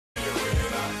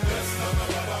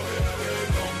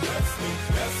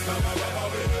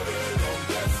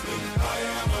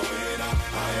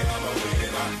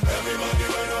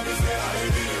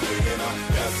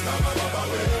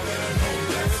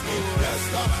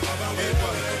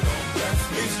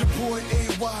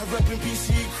reppin'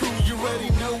 PC crew, you already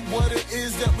know what it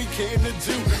is that we came to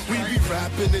do. We be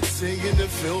rapping and singing and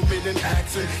filming and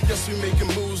acting. Yes, we making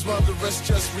moves while the rest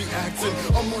just reacting.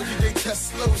 I'm on you, they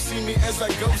test slow, see me as I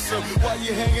go. So while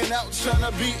you hanging out, trying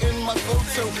to be in my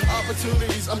photo.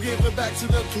 Opportunities, I'm giving back to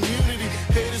the community.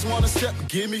 Haters wanna step,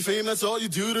 give me fame, that's all you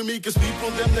do to me. Cause people,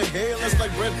 them, they hail us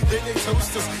like bread, they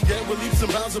toast us. Yeah, we're leaps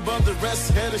and bounds above the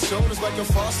rest. Head and shoulders like a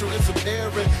foster, it's a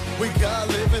parent. We got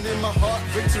living in my heart,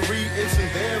 victory, it's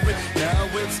inherent. Now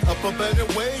it's up and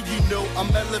away, you know I'm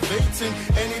elevating.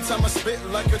 Anytime I spit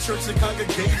like a church and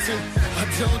congregating. I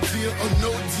don't deal or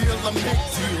no deal, I make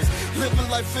deals. Living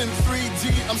life in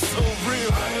 3D, I'm so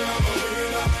real. I am a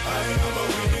winner, I am a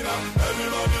winner.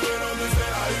 Everybody winner, me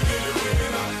say I get a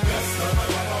winner. Yes, I'm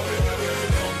a winner,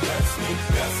 don't bless me.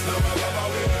 Yes, I'm a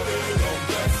winner, don't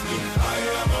bless me. I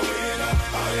am a winner,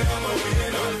 I am a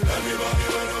winner. Everybody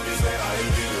winner, me say I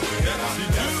get a winner.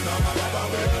 Yes, I'm a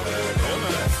winner, don't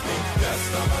bless me. Yes,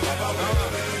 I'm a winner.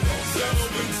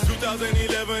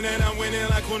 2011 and I'm winning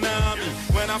like Konami.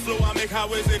 When I flow, I make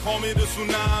highways, they call me the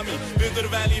tsunami. Been through the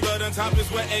valley, but on top is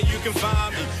where and you can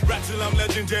find me. Rap till I'm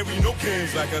legendary, no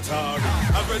games like Atari.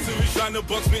 I've read series trying to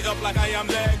box me up like I am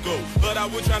Lego. But I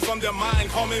would transform their mind,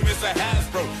 call me Mr.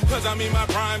 Hasbro. Cause I'm in my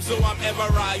prime, so I'm ever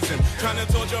rising. Trying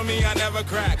to torture me, I never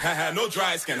crack. I had no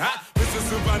dry skin, huh? Mr.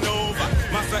 Supernova,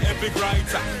 master epic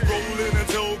writer. Rolling and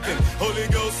token, Holy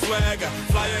Ghost swagger.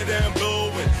 Flyer than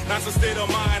blowing, that's a state of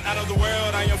mind. Out of the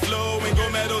world, I am flowing,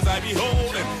 gold medals I be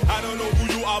holding. I don't know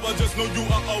who you are, but just know you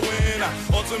are a winner.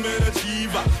 Ultimate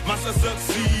achiever, master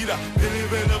succeeder.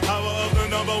 Believe in the power of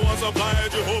the number one supplier.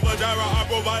 Jehovah Jireh, our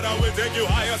provider, will take you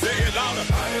higher. Say it louder.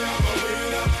 I am a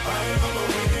winner, I am a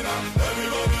winner.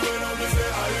 Everybody winner, me say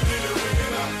I be the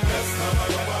winner. Yes, I'm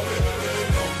a winner,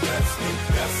 don't bless me.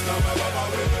 Yes, I'm a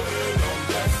winner, don't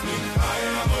bless me. I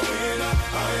am a winner,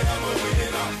 I am a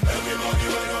winner. Everybody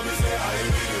winner, me say I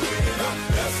be the winner.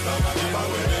 Yes, I'm a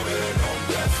winner, don't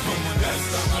bless me. Yes,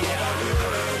 I'm a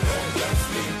winner, don't bless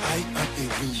me. I am a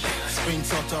winner. Spain,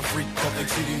 South Africa,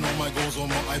 exceeding all my goals on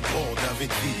my iPod, David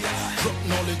V. Drop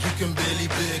knowledge, you can barely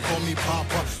bear, call me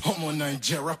Papa. I'm a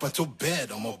Niger rapper to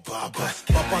bed, I'm a Baba.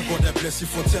 Papa, God, I bless you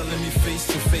for telling me face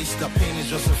to face. That pain is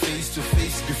just a face to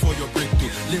face before your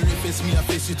breakthrough. Lyric face me, I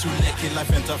face you too. Lucky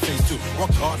life interface too. Rock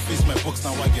hard, face my books,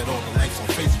 now I get all the likes on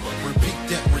Facebook. Repeat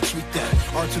that, retweet that.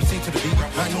 R to the C to the B.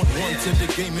 I know one till the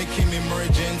game making me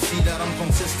emerge and see that I'm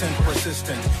consistent,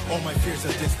 persistent. All my fears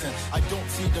are distant. I don't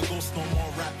see the ghost no more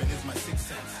rapping is my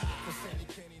sixth sense.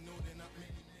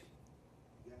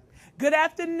 Good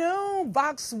afternoon,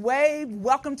 VoxWav.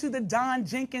 Welcome to the Don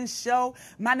Jenkins Show.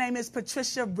 My name is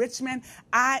Patricia Richmond.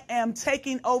 I am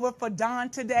taking over for Don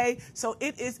today. So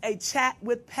it is a chat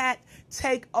with Pat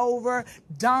Takeover.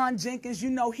 Don Jenkins, you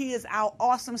know he is our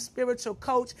awesome spiritual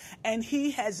coach, and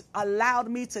he has allowed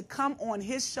me to come on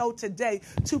his show today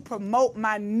to promote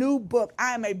my new book.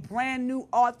 I am a brand new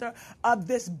author of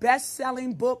this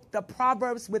best-selling book, The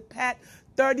Proverbs with Pat,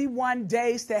 31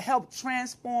 Days to Help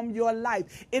Transform Your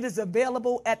Life. It is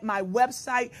available at my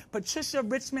website,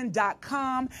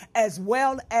 patriciarichmond.com, as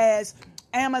well as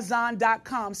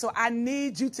Amazon.com. So I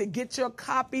need you to get your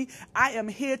copy. I am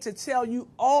here to tell you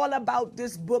all about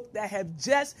this book that have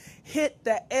just hit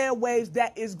the airwaves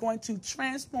that is going to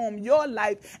transform your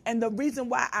life. And the reason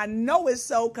why I know it's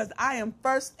so, because I am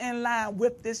first in line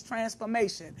with this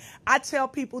transformation. I tell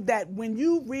people that when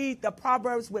you read the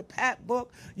Proverbs with Pat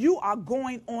book, you are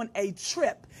going on a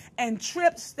trip. And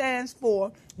trip stands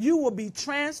for you will be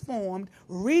transformed,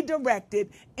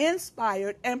 redirected,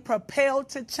 inspired, and propelled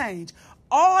to change.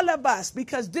 All of us,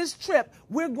 because this trip,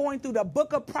 we're going through the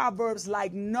book of Proverbs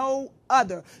like no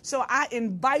other. So I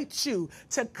invite you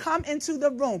to come into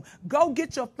the room. Go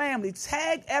get your family.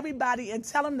 Tag everybody and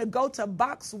tell them to go to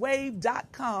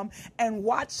VoxWav.com and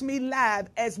watch me live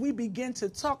as we begin to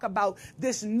talk about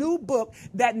this new book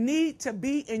that needs to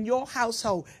be in your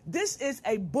household. This is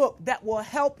a book that will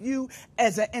help you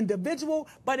as an individual,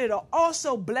 but it'll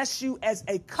also bless you as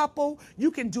a couple.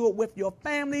 You can do it with your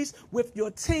families, with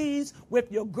your teens,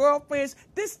 with your girlfriends.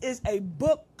 This is a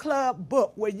book club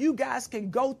book where you guys can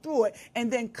go through it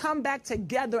and then come back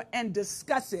together and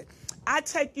discuss it. I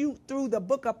take you through the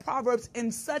book of Proverbs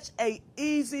in such a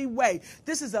easy way.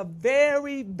 This is a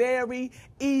very, very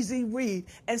easy read.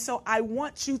 And so I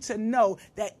want you to know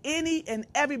that any and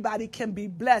everybody can be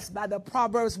blessed by the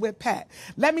Proverbs with Pat.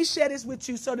 Let me share this with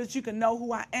you so that you can know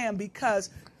who I am, because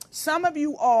some of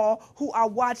you all who are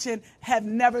watching have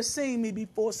never seen me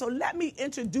before. So let me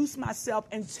introduce myself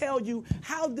and tell you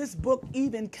how this book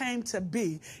even came to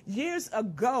be. Years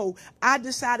ago, I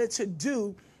decided to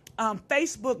do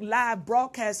Facebook Live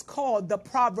broadcast called The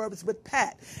Proverbs with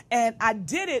Pat. And I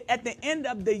did it at the end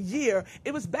of the year.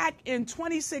 It was back in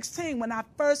 2016 when I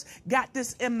first got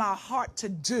this in my heart to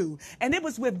do. And it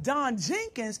was with Don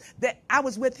Jenkins that I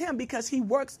was with him because he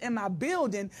works in my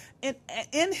building.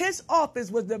 In his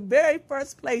office was the very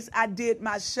first place I did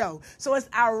my show. So it's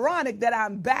ironic that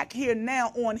I'm back here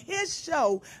now on his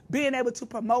show being able to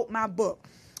promote my book.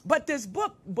 But this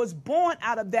book was born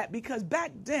out of that because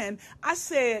back then I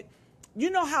said,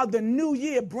 you know how the new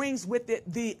year brings with it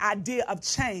the idea of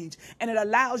change, and it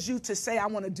allows you to say, I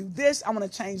want to do this, I want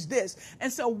to change this.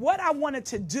 And so what I wanted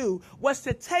to do was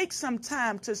to take some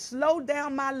time to slow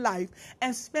down my life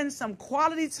and spend some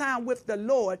quality time with the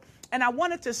Lord. And I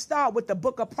wanted to start with the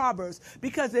book of Proverbs,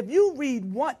 because if you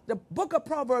read the book of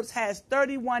Proverbs has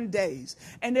 31 days.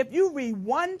 And if you read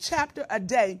one chapter a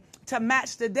day to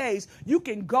match the days, you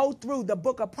can go through the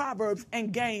book of Proverbs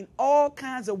and gain all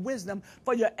kinds of wisdom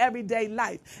for your everyday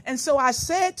life. And so I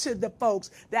said to the folks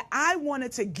that I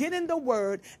wanted to get in the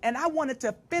word and I wanted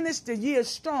to finish the year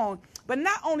strong. But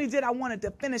not only did I wanted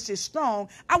to finish it strong,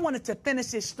 I wanted to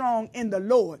finish it strong in the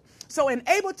Lord. So in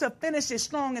able to finish it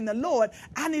strong in the Lord,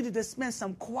 I needed to spend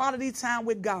some quality time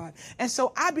with God. And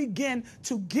so I began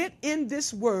to get in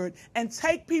this word and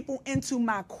take people into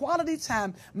my quality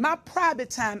time, my private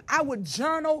time. I would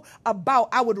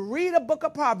I would read a book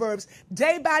of Proverbs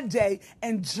day by day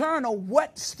and journal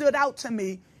what stood out to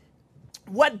me,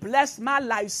 what blessed my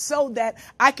life, so that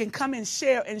I can come and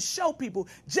share and show people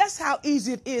just how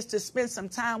easy it is to spend some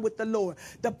time with the Lord.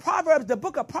 The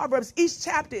book of Proverbs, each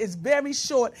chapter is very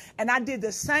short, and I did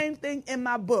the same thing in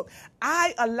my book.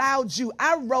 I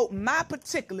wrote my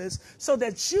particulars so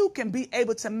that you can be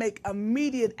able to make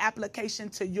immediate application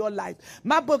to your life.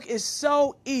 My book is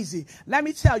so easy. Let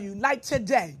me tell you, like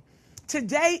today.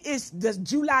 Today is the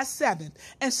July 7th.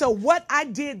 And so what I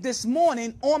did this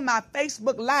morning on my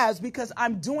Facebook Lives, because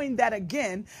I'm doing that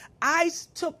again, I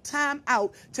took time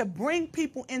out to bring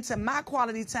people into my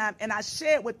quality time, and I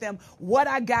shared with them what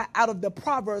I got out of the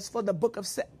Proverbs for the book of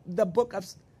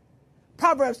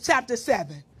Proverbs chapter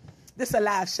 7. This is a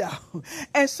live show.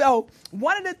 And so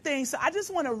one of the things, so I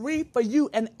just want to read for you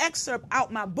an excerpt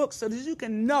out my book so that you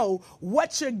can know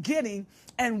what you're getting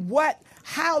and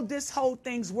how this whole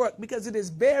thing's work, because it is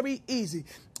very easy.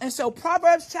 And so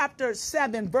Proverbs chapter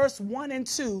 7, verse 1 and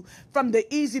 2 from the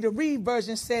easy to read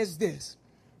version says this: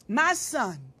 My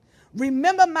son,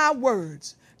 remember my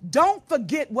words. Don't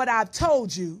forget what I've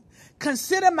told you.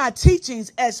 Consider my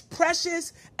teachings as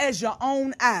precious as your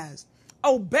own eyes.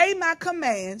 Obey my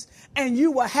commands and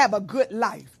you will have a good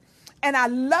life. And I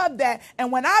love that.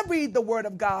 And when I read the word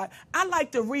of God, I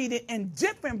like to read it in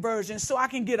different versions so I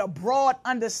can get a broad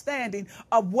understanding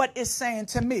of what it's saying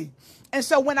to me. And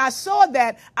so when I saw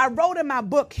that, I wrote in my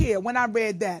book here, when I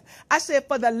read that, I said,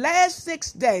 for the last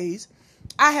 6 days,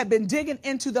 I have been digging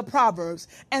into the Proverbs,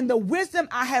 and the wisdom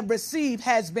I have received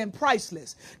has been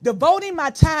priceless. Devoting my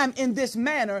time in this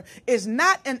manner is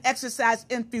not an exercise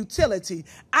in futility.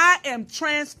 I am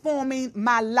transforming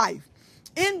my life.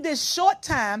 In this short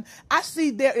time, I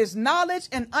see there is knowledge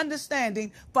and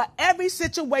understanding for every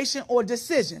situation or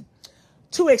decision.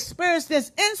 To experience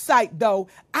this insight, though,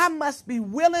 I must be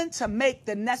willing to make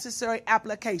the necessary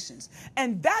applications.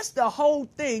 And that's the whole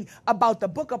thing about the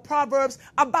book of Proverbs,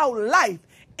 about life.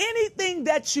 Anything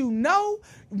that you know,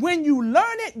 when you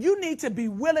learn it, you need to be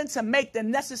willing to make the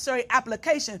necessary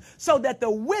application so that the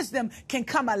wisdom can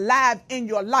come alive in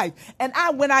your life. And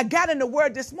when I got in the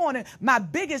word this morning, my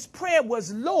biggest prayer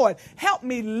was, Lord, help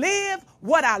me live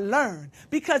what I learned,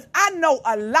 because I know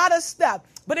a lot of stuff,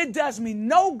 but it does me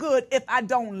no good if I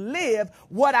don't live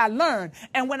what I learned.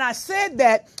 And when I said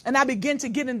that, and I began to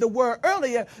get in the word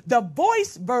earlier, the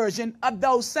voice version of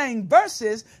those same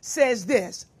verses says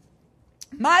this: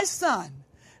 My son,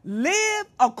 live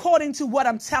according to what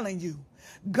I'm telling you.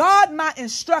 Guard my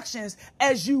instructions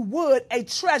as you would a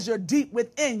treasure deep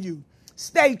within you.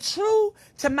 Stay true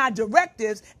to my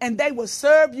directives and they will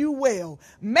serve you well.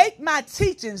 Make my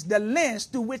teachings the lens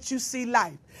through which you see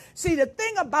life. See, the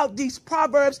thing about these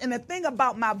Proverbs and the thing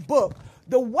about my book,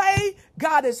 the way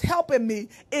God is helping me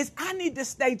is I need to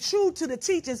stay true to the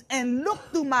teachings and look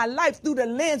through my life through the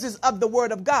lenses of the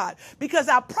word of God. Because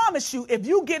I promise you, if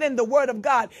you get in the word of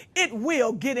God, it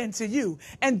will get into you.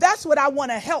 And that's what I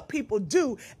want to help people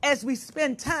do as we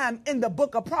spend time in the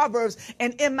book of Proverbs.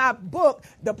 And in my book,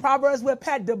 the Proverbs with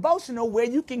Pat Devotional, where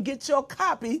you can get your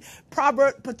copy,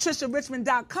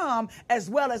 PatriciaRichmond.com, as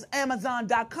well as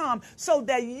Amazon.com, so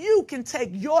that you can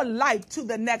take your life to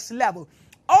the next level.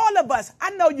 all of us,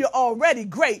 I know you're already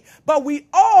great, but we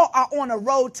all are on a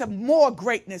road to more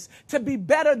greatness, to be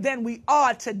better than we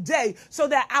are today, so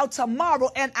that our tomorrow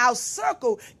and our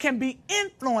circle can be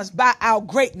influenced by our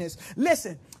greatness.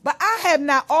 Listen, but I have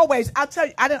not always, I'll tell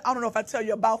you, I don't know if I tell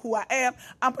you about who I am.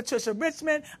 I'm Patricia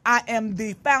Richmond. I am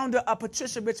the founder of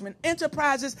Patricia Richmond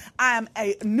Enterprises. I am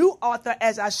a new author,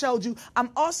 as I showed you.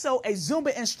 I'm also a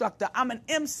Zumba instructor. I'm an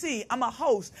MC. I'm a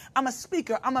host. I'm a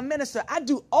speaker. I'm a minister. I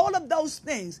do all of those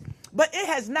things. But it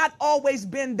has not always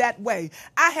been that way.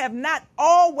 I have not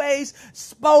always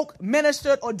spoke,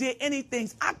 ministered, or did anything.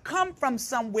 I come from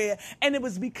somewhere, and it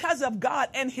was because of God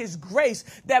and his grace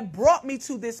that brought me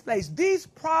to this place. These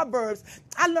Proverbs,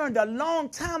 I learned a long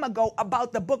time ago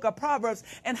about the book of Proverbs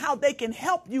and how they can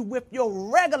help you with your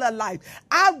regular life.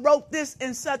 I wrote this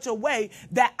in such a way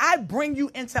that I bring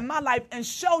you into my life and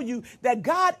show you that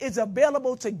God is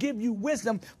available to give you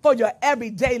wisdom for your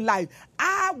everyday life.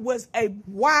 I was a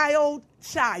wild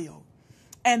child,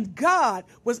 and God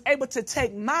was able to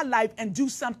take my life and do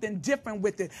something different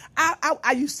with it.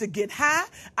 I used to get high.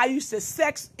 I used to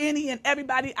sex any and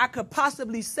everybody I could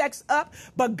possibly sex up.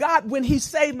 But God, when he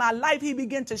saved my life, he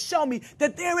began to show me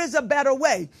that there is a better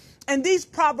way. And these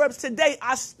Proverbs today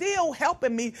are still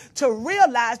helping me to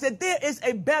realize that there is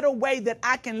a better way that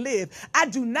I can live. I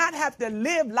do not have to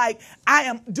live like I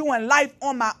am doing life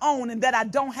on my own and that I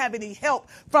don't have any help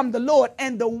from the Lord.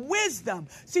 And the wisdom,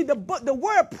 see, the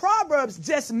word Proverbs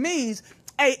just means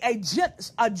a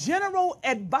general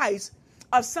advice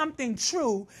of something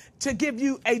true, to give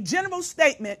you a general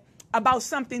statement about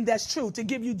something that's true, to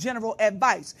give you general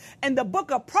advice. And the book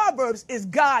of Proverbs is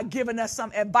God giving us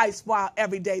some advice for our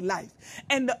everyday life.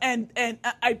 And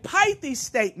a pithy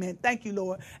statement, thank you,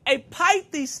 Lord, a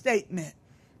pithy statement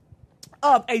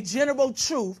of a general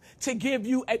truth to give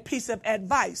you a piece of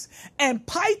advice. And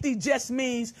pithy just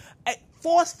means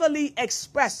forcefully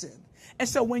expressive. And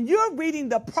so when you're reading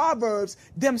the Proverbs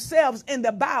themselves in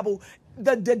the Bible,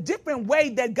 the different way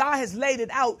that God has laid it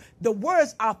out, the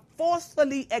words are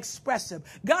forcefully expressive.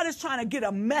 God is trying to get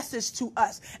a message to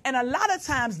us. And a lot of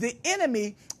times the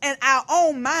enemy and our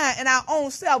own mind and our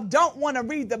own self don't want to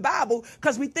read the Bible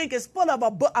because we think it's full of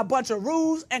a bunch of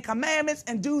rules and commandments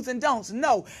and do's and don'ts.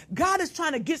 No, God is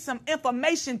trying to get some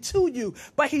information to you,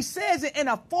 but he says it in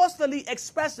a forcefully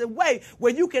expressive way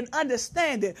where you can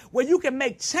understand it, where you can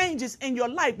make changes in your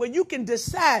life, where you can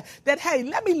decide that, hey,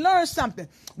 let me learn something.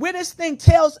 Where this thing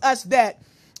tells us that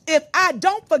if I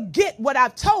don't forget what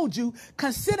I've told you,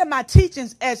 consider my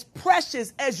teachings as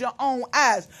precious as your own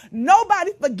eyes.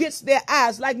 Nobody forgets their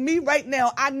eyes. Like me right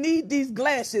now, I need these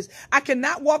glasses. I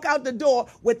cannot walk out the door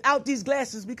without these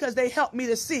glasses because they help me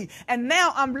to see. And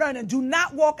now I'm learning, do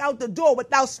not walk out the door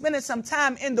without spending some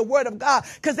time in the Word of God,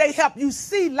 because they help you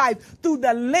see life through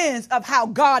the lens of how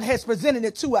God has presented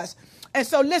it to us. And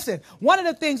so listen, one of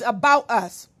the things about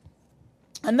us,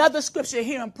 another scripture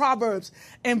here in Proverbs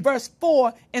in verse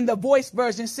 4 in the Voice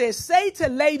version says, say to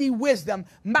Lady Wisdom,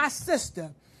 my sister,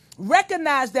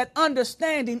 recognize that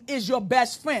understanding is your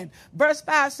best friend. Verse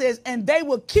 5 says, and they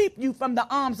will keep you from the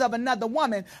arms of another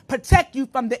woman, protect you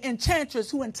from the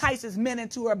enchantress who entices men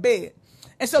into her bed.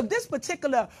 And so this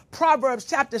particular Proverbs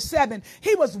chapter 7,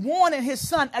 he was warning his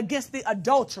son against the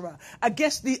adulterer,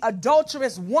 against the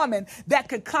adulterous woman that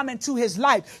could come into his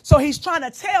life. So he's trying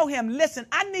to tell him, listen,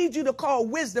 I need you to call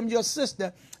wisdom your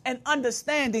sister and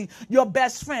understanding your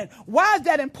best friend. Why is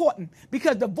that important?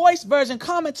 Because the Voice version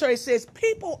commentary says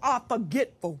people are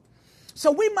forgetful. So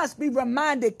we must be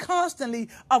reminded constantly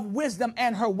of wisdom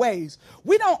and her ways.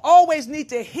 We don't always need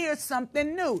to hear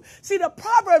something new. See, the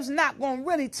Proverbs not going to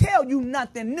really tell you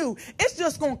nothing new. It's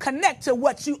just going to connect to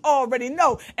what you already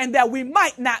know and that we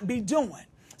might not be doing.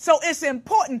 So it's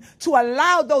important to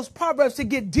allow those Proverbs to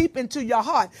get deep into your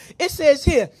heart. It says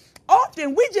here,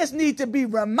 often we just need to be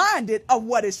reminded of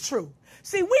what is true.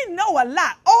 See, we know a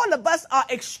lot. All of us are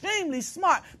extremely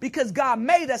smart because God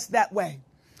made us that way.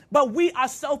 But we are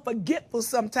so forgetful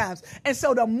sometimes. And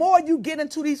so the more you get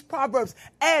into these Proverbs,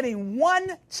 adding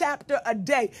one chapter a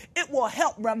day, it will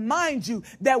help remind you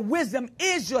that wisdom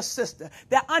is your sister,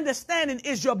 that understanding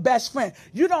is your best friend.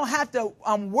 You don't have to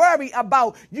worry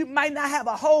about, you might not have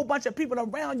a whole bunch of people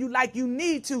around you like you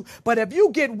need to, but if you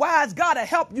get wise, God will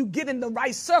help you get in the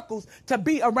right circles to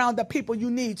be around the people you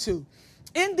need to.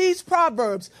 In these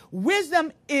Proverbs,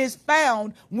 wisdom is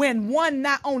found when one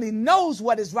not only knows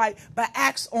what is right, but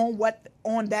acts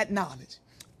on that knowledge.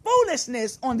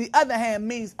 Foolishness, on the other hand,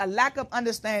 means a lack of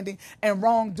understanding and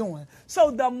wrongdoing. So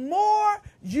the more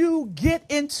you get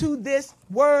into this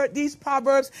word, these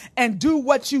Proverbs, and do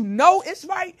what you know is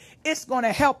right, it's going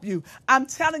to help you. I'm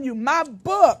telling you, my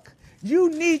book, You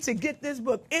need to get this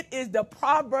book. It is the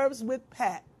Proverbs with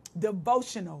Pat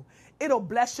Devotional. It'll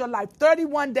bless your life.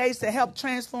 31 days to help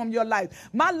transform your life.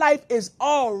 My life is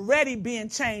already being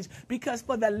changed because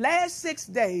for the last 6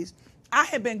 days, I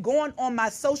have been going on my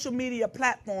social media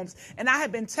platforms and I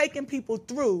have been taking people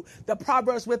through the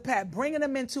Proverbs with Pat, bringing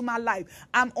them into my life.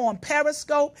 I'm on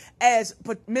Periscope as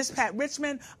Miss Pat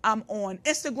Richmond. I'm on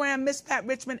Instagram, Miss Pat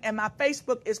Richmond, and my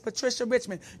Facebook is Patricia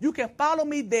Richmond. You can follow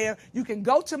me there. You can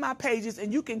go to my pages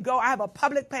and you can go. I have a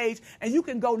public page and you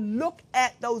can go look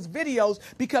at those videos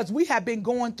because we have been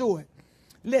going through it.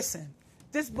 Listen.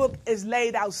 This book is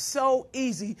laid out so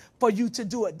easy for you to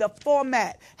do it. The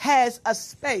format has a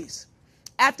space.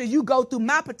 After you go through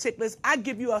my particulars, I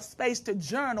give you a space to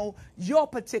journal your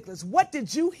particulars. What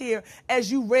did you hear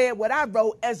as you read what I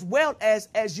wrote, as well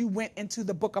as you went into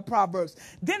the book of Proverbs?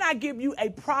 Then I give you a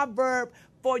proverb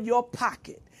for your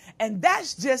pocket. And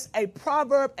that's just a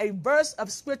proverb, a verse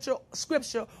of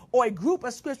scripture, or a group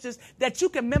of scriptures that you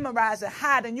can memorize and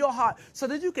hide in your heart so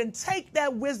that you can take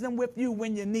that wisdom with you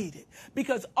when you need it.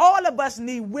 Because all of us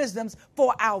need wisdoms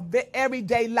for our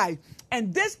everyday life.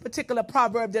 And this particular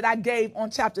proverb that I gave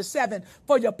on chapter 7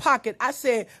 for your pocket, I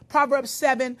said Proverbs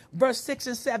 7, verse 6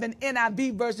 and 7,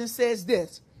 NIV version says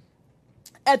this.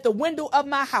 At the window of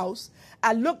my house,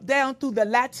 I looked down through the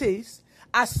lattice.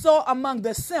 I saw among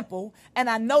the simple, and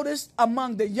I noticed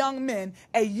among the young men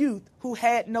a youth who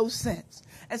had no sense.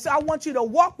 And so I want you to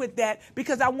walk with that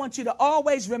because I want you to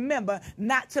always remember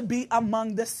not to be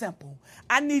among the simple.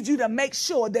 I need you to make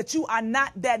sure that you are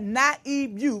not that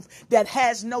naive youth that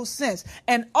has no sense.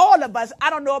 And all of us, I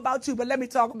don't know about you, but let me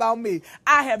talk about me.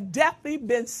 I have definitely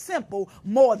been simple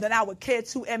more than I would care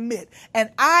to admit. And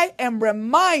I am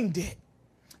reminded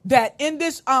that in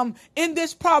this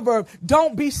proverb,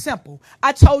 don't be simple.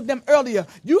 I told them earlier,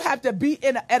 you have to be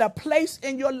at a place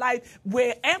in your life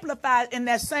where Amplified in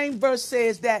that same verse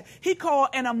says that he called,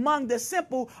 and among the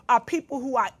simple are people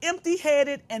who are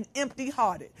empty-headed and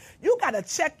empty-hearted. You got to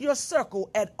check your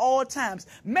circle at all times.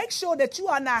 Make sure that you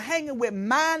are not hanging with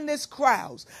mindless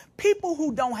crowds, people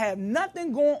who don't have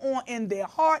nothing going on in their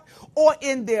heart or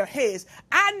in their heads.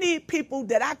 I need people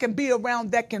that I can be around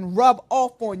that can rub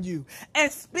off on you.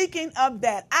 And speaking of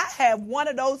that, I have one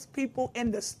of those people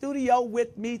in the studio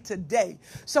with me today.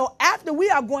 So after we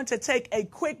are going to take a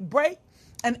quick break,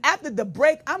 and after the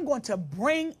break, I'm going to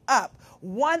bring up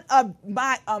one of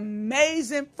my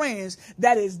amazing friends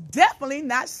that is definitely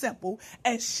not simple.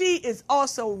 And she is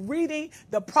also reading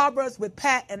the Proverbs with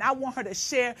Pat. And I want her to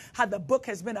share how the book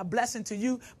has been a blessing to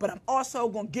you. But I'm also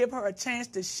going to give her a chance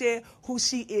to share who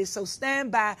she is. So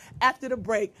stand by. After the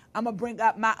break, I'm going to bring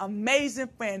up my amazing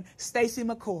friend, Stacey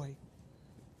McCoy.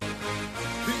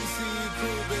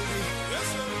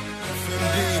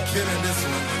 Killing this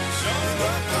one.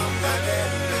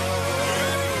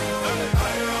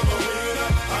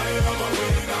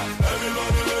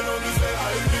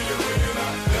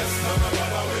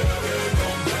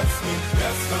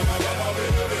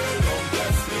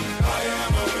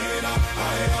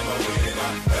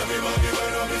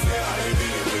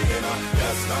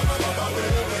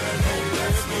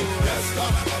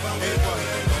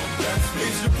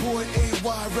 It's your boy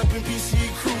AY reppin' PCE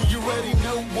crew. You already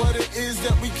know what it is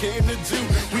that we came to do.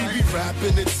 We be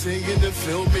rapping and singing and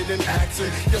filming and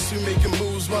acting. Yes, we making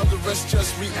moves while the rest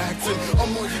just reacting.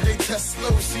 I'm on you, they test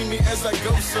slow, see me as I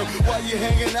go. So while you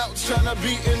hanging out, trying to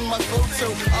be in my photo.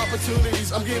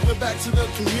 Opportunities, I'm giving back to the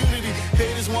community.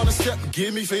 Haters wanna step,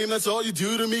 give me fame, that's all you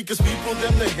do to me. Cause people,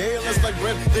 them, they hail us like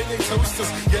bread, then they toast us.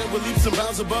 Yeah, we're leaps and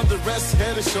bounds above the rest.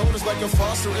 Head and shoulders like a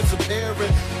foster, it's a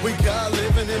parent. We got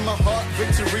living in my heart,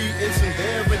 victory, it's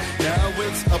inherent. Now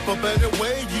it's up and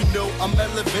away, you know I'm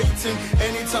elevating.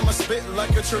 Anytime I spit like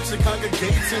a church and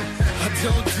congregating. I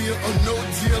don't deal or no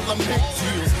deal, I make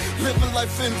deals. Living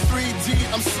life in 3D,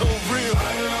 I'm so real.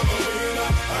 I am a winner,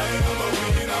 I am a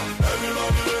winner.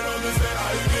 Everybody will understand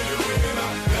I am a winner.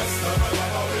 Yes, my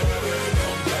Baba will,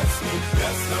 don't bless me.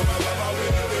 Yes, my Baba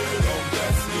will, don't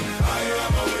bless me. I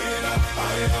am a winner,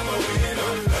 I am a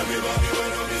winner. Everybody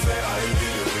will understand I am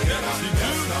a winner.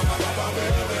 Yes, my Baba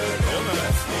will, don't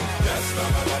bless me. Yes,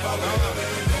 my Baba will.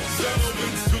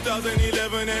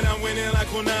 2011 and I'm winning like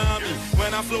Konami.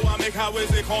 When I flow, I make highways,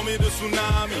 they call me the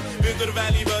tsunami. Been through the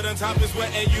valley, but on top is where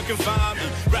and you can find me.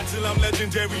 Rap till I'm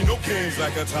legendary, no games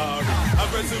like Atari.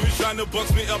 I've read series trying to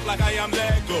box me up like I am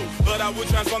Lego. But I would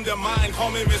transform their mind,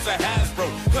 call me Mr. Hasbro.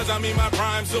 Cause I'm in my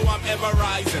prime, so I'm ever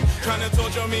rising. Trying to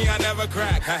torture me, I never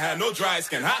crack. I had no dry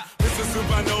skin, huh? This is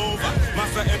supernova,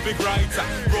 master epic writer,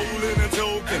 rolling and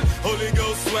token, Holy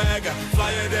Ghost swagger,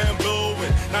 flyer than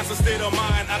blowing. That's a state of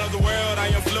mind, out of the world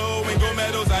I am flowing. Gold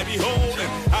medals I be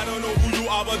holding. I don't know who you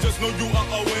are, but just know you are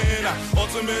a winner.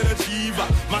 Ultimate achiever,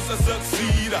 master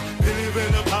succeeder. Believe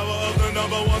in the power of the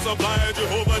number one supplier.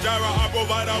 Jehovah Jireh, our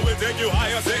provider, will take you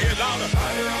higher. Say it louder.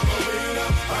 I am a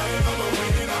winner, I am a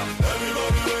winner.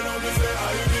 Everybody when I say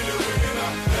I am the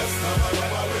winner. That's not my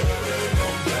Baba, will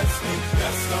don't bless me.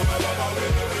 That's not my Baba,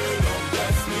 will don't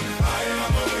bless me. I am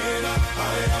a winner,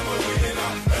 I am a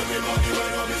winner. Everybody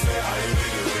when I say I am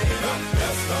the winner.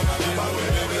 That's not my Baba,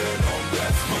 will don't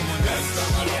bless me. That's not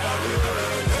my Baba,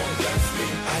 will don't bless me.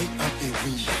 I am a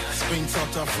winner. Spain,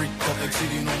 South Africa,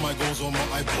 exceeding all my goals on my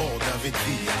iPod, David V.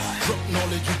 Drop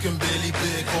knowledge, you can barely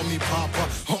bear, call me Papa.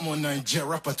 I'm a Niger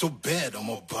rapper, too bad, I'm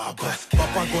a Baba.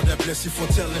 Papa, God, I bless you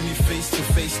for telling me face to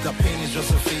face. That pain is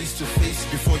just a face to face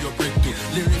before your breakthrough.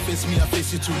 Lyric face me, I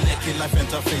face you too, naked life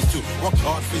interface too. Rock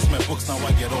hard, face my books, now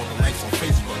I get all the likes on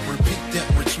Facebook. Repeat that,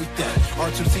 retweet that, R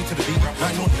to the C to the B.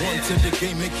 911 till the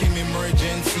game making me emerge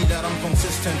and see that I'm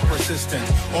consistent, persistent.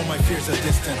 All my fears are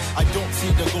distant. I don't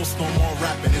see the ghost no more,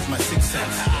 rapping is my sixth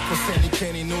sense. For Sandy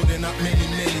Kenny, no, they're not many.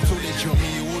 To let you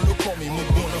me, oh, look on me,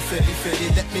 Mugona, Fetty.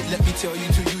 Let me tell you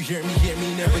till you hear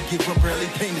me, never give up early.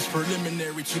 Pain is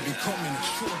preliminary to becoming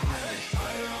extraordinary.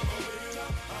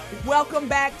 Welcome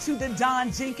back to the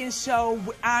Don Jenkins Show.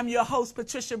 I'm your host,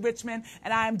 Patricia Richmond,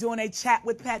 and I am doing a chat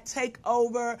with Pat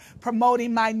Takeover,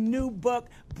 promoting my new book,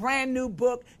 brand new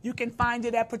book. You can find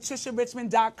it at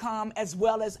patriciarichmond.com as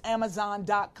well as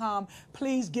amazon.com.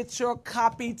 Please get your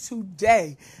copy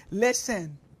today.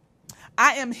 Listen,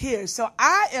 I am here. So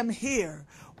I am here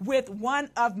with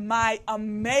one of my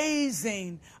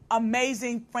amazing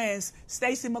friends,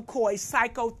 Stacey McCoy,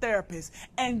 psychotherapist.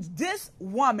 And this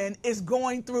woman is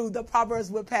going through the Proverbs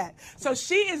with Pat. So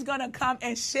she is going to come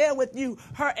and share with you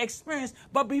her experience.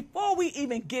 But before we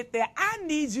even get there, I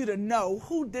need you to know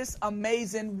who this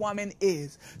amazing woman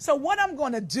is. So what I'm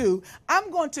going to do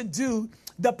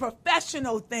the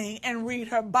professional thing and read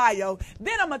her bio.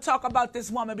 Then I'm going to talk about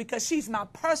this woman because she's my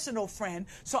personal friend,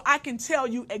 so I can tell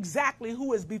you exactly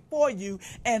who is before you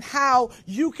and how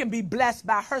you can be blessed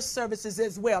by her services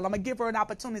as well. I'm going to give her an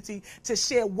opportunity to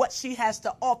share what she has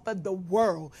to offer the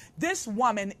world. This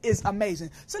woman is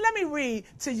amazing. So let me read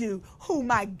to you who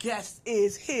my guest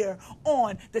is here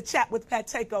on the Chat with Pat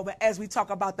Takeover as we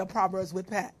talk about the Proverbs with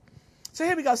Pat. So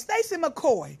here we go. Stacey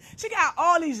McCoy. She got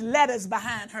all these letters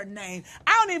behind her name.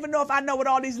 I don't even know if I know what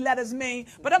all these letters mean,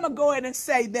 but I'm going to go ahead and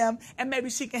say them, and maybe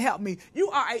she can help me. You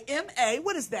are a M.A.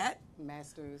 What is that?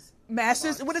 Master's.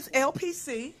 What is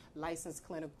LPC? Licensed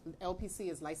clinical.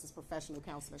 LPC is licensed professional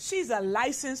counselor. She's a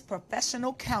licensed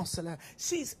professional counselor.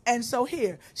 Stacey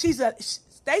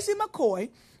McCoy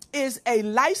is a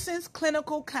licensed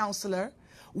clinical counselor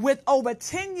with over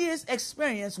 10 years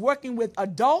experience working with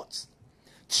adults,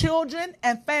 children,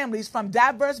 and families from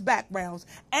diverse backgrounds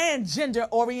and gender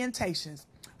orientations.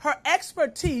 Her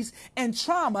expertise in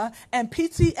trauma and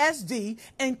PTSD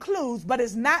includes, but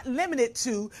is not limited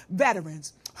to,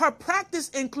 veterans. Her practice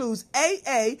includes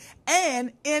AA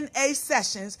and NA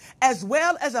sessions, as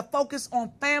well as a focus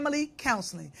on family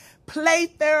counseling, play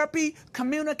therapy,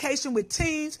 communication with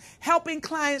teens, helping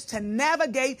clients to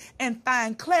navigate and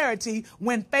find clarity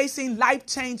when facing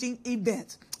life-changing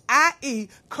events, i.e.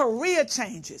 career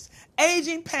changes,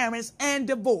 aging parents, and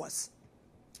divorce.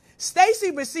 Stacey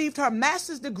received her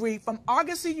master's degree from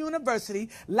Argosy University,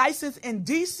 licensed in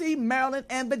D.C., Maryland,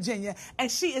 and Virginia, and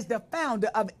she is the founder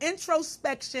of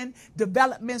Introspection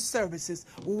Development Services.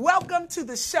 Welcome to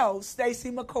the show, Stacey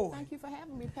McCoy. Thank you for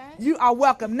having me, Pat. You are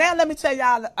welcome. Now let me tell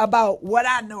y'all about what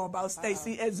I know about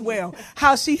Stacey as well,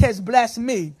 how she has blessed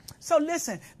me. So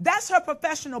listen, that's her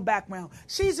professional background.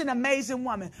 She's an amazing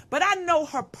woman, but I know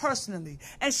her personally,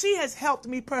 and she has helped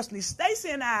me personally.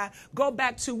 Stacey and I go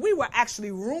back to, we were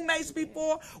actually roommates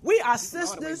before. We are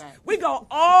sisters. We go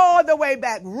all the way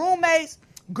back. Roommates,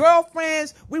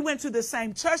 girlfriends. We went to the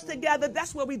same church together.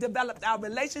 That's where we developed our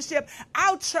relationship.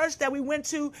 Our church that we went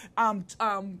to,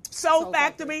 Soul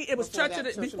Factory. It was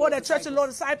before that Church of Lord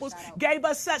Disciples gave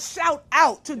us such shout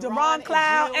out to Deron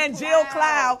Cloud and Jill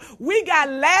Cloud. We got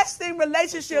lasting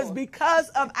relationships because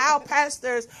of our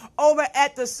pastors over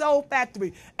at the Soul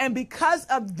Factory. And because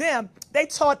of them, they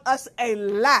taught us a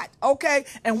lot, okay?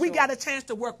 And we got a chance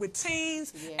to work with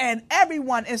teens and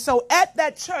everyone. And so at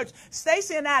that church,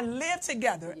 Stacey and I lived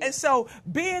together. And so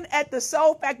being at the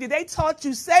Soul Factory, they taught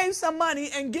you save some money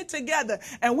and get together.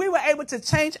 And we were able to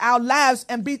change our lives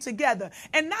and be together.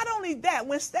 And not only that,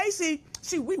 when Stacey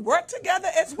we worked together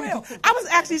as well. I was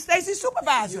actually Stacy's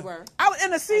supervisor. You were. I was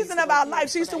in a season of our life.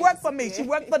 She used to work for me. She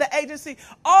worked for the agency,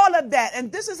 all of that.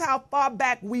 And this is how far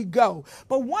back we go.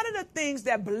 But one of the things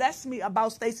that blessed me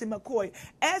about Stacy McCoy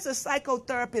as a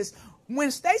psychotherapist,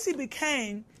 when Stacy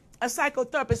became a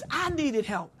psychotherapist, I needed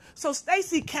help. So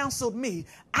Stacy counseled me.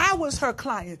 I was her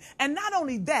client. And not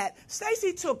only that,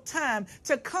 Stacy took time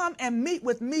to come and meet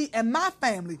with me and my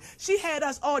family. She had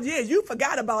us all, yeah, you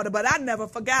forgot about it, but I never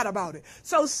forgot about it.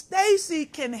 So Stacy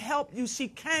can help you. She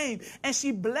came and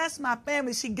she blessed my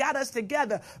family. She got us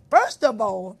together. First of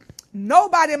all,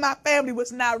 nobody in my family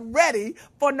was not ready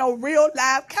for no real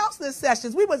live counseling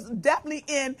sessions. We was definitely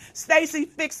in Stacy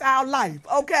Fix Our Life,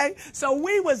 okay? So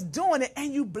we was doing it,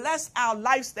 and you blessed our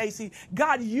life, Stacy.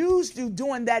 God used you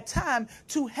during that time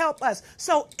to help us.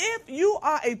 So if you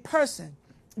are a person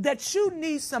that you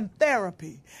need some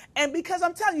therapy, and because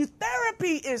I'm telling you,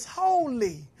 therapy is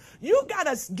holy. You got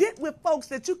to get with folks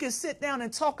that you can sit down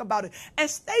and talk about it. And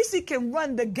Stacy can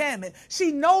run the gamut.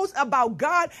 She knows about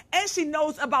God and she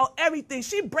knows about everything.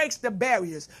 She breaks the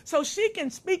barriers. So she can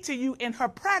speak to you in her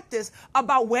practice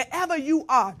about wherever you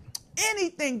are.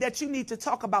 Anything that you need to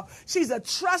talk about. She's a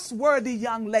trustworthy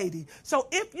young lady. So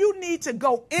if you need to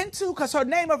go into, because her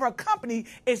name of her company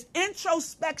is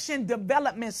Introspection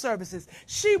Development Services,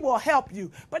 she will help you.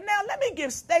 But now let me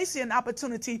give Stacy an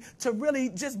opportunity to really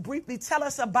just briefly tell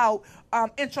us about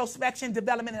introspection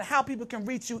development and how people can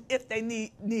reach you if they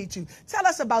need you. Tell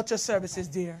us about your services,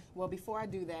 dear. Well, before I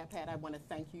do that, Pat, I want to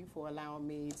thank you for allowing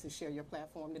me to share your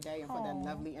platform today and for that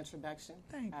lovely introduction.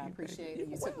 Thank you. I appreciate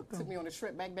baby. it. You took me on a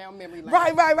trip back down memory lane.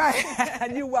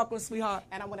 Right. You're welcome, sweetheart.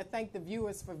 And I want to thank the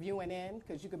viewers for viewing in,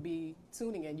 because you could be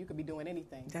tuning in, you could be doing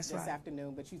anything this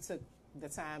afternoon, but you took the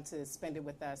time to spend it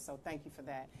with us, so thank you for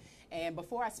that. And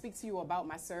before I speak to you about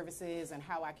my services and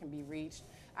how I can be reached,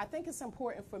 I think it's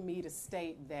important for me to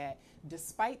state that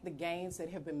despite the gains that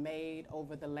have been made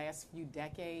over the last few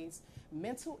decades,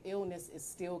 mental illness is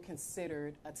still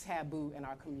considered a taboo in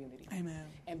our community. Amen.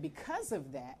 And because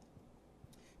of that,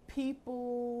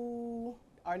 people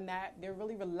they're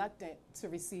really reluctant to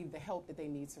receive the help that they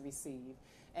need to receive.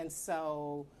 And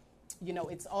so, you know,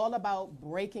 it's all about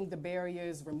breaking the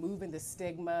barriers, removing the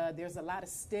stigma. There's a lot of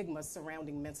stigma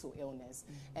surrounding mental illness.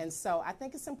 Mm-hmm. And so I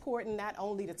think it's important not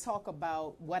only to talk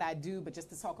about what I do, but just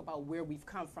to talk about where we've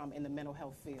come from in the mental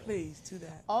health field. Please do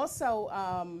that. Also,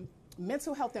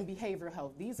 mental health and behavioral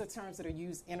health, these are terms that are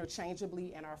used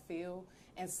interchangeably in our field.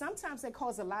 And sometimes they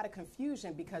cause a lot of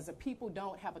confusion because if people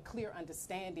don't have a clear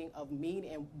understanding of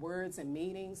words and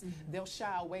meanings, they'll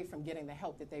shy away from getting the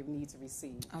help that they need to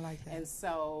receive. I like that. And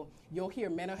so you'll hear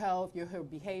mental health, you'll hear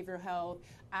behavioral health.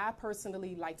 I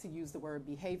personally like to use the word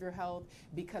behavioral health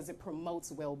because it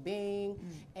promotes well-being,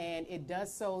 and it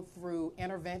does so through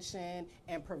intervention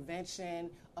and prevention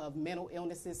of mental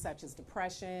illnesses such as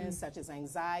depression, such as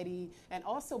anxiety, and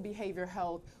also behavioral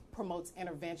health promotes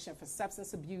intervention for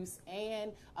substance abuse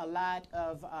and a lot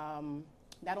of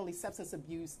not only substance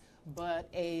abuse, but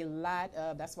a lot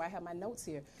of, that's why I have my notes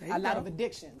here, a lot of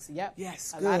addictions. Yep.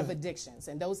 Yes, a lot of addictions.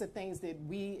 And those are things that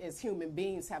we as human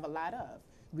beings have a lot of.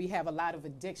 We have a lot of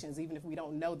addictions, even if we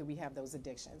don't know that we have those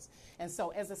addictions. And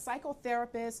so as a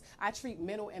psychotherapist, I treat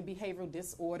mental and behavioral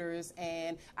disorders,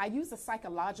 and I use a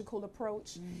psychological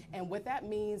approach. And what that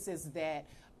means is that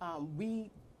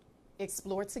we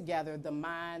explore together the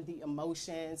mind, the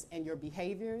emotions, and your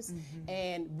behaviors.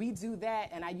 And we do that,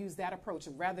 and I use that approach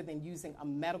rather than using a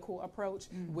medical approach,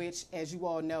 which, as you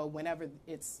all know, whenever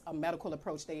it's a medical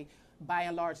approach, by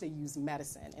and large, they use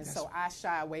medicine. And so I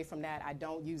shy away from that. I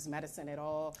don't use medicine at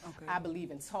all. Okay. I believe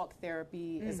in talk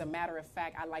therapy. As a matter of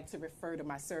fact, I like to refer to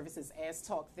my services as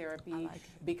talk therapy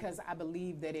because I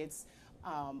believe that it's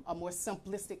a more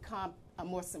simplistic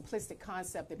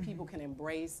concept that people can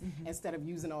embrace instead of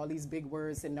using all these big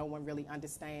words that no one really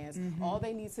understands. All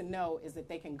they need to know is that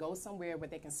they can go somewhere where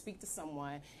they can speak to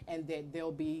someone, and that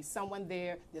there'll be someone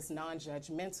there that's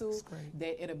non-judgmental,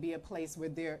 that it'll be a place where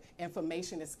their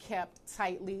information is kept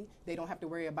tightly. They don't have to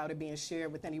worry about it being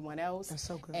shared with anyone else. That's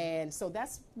so good. And so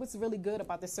that's what's really good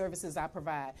about the services I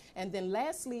provide. And then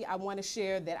lastly, I want to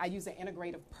share that I use an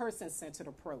integrative person-centered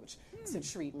approach to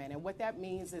treatment. And what that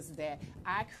means is that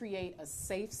I create a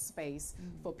safe space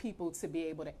for people to be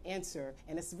able to enter,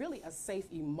 and it's really a safe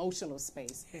emotional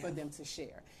space for them to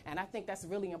share. And I think that's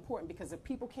really important because if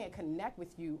people can't connect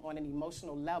with you on an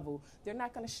emotional level, they're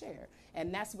not going to share.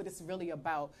 And that's what it's really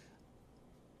about.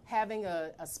 having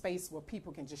a space where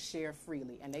people can just share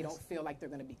freely and they don't feel like they're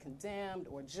going to be condemned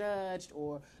or judged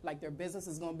or like their business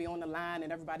is going to be on the line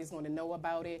and everybody's going to know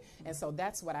about it. And so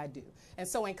that's what I do. And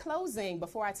so in closing,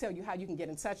 before I tell you how you can get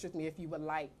in touch with me if you would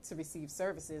like to receive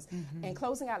services, in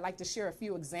closing, I'd like to share a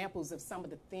few examples of some of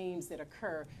the themes that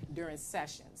occur during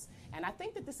sessions. And I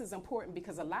think that this is important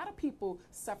because a lot of people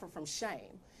suffer from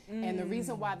shame. And the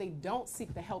reason why they don't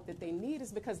seek the help that they need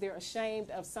is because they're ashamed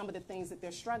of some of the things that they're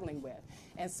struggling with.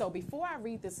 And so before I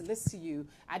read this list to you,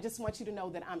 I just want you to know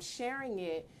that I'm sharing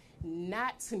it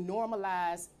not to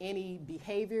normalize any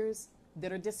behaviors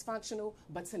that are dysfunctional,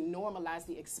 but to normalize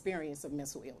the experience of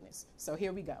mental illness. So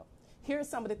here we go. Here are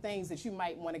some of the things that you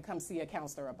might want to come see a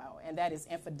counselor about, and that is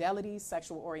infidelity,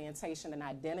 sexual orientation and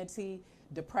identity,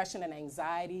 depression and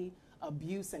anxiety,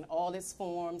 abuse in all its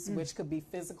forms, which could be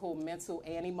physical, mental,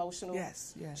 and emotional,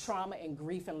 trauma and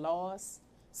grief and loss,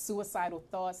 suicidal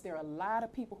thoughts. There are a lot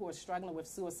of people who are struggling with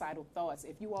suicidal thoughts.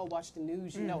 If you all watch the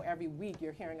news, you know every week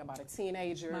you're hearing about a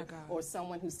teenager or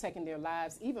someone who's taking their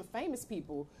lives. Even famous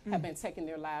people have been taking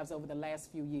their lives over the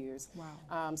last few years.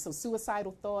 So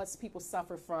suicidal thoughts, people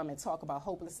suffer from and talk about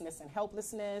hopelessness and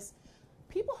helplessness.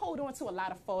 People hold on to a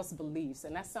lot of false beliefs,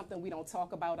 and that's something we don't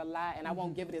talk about a lot, and I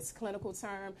won't give it its clinical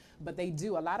term, but they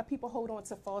do. A lot of people hold on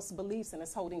to false beliefs, and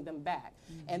it's holding them back.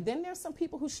 And then there's some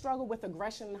people who struggle with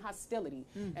aggression and hostility,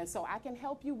 and so I can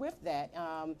help you with that.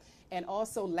 And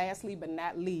also, lastly but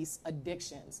not least,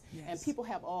 addictions. And people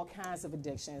have all kinds of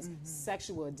addictions,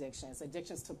 sexual addictions,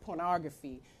 addictions to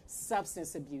pornography,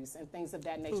 substance abuse, and things of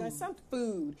that nature. And some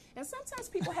food. And sometimes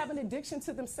people have an addiction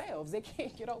to themselves. They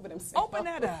can't get over themselves. Open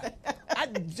that up.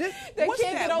 They can't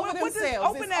get over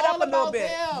themselves. Open that up a little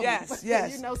bit. Yes,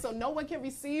 yes. You know, so no one can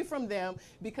receive from them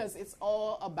because it's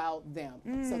all about them.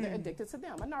 So they're addicted to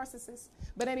them, a narcissist.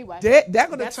 But anyway. That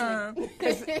could have turned.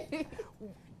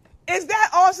 Is that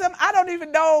awesome? I don't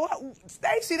even know.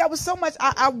 Stacey, that was so much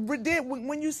I did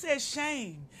when you said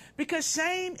shame. Because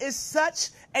shame is such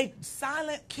a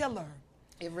silent killer.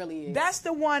 It really is. That's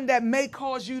the one that may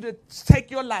cause you to take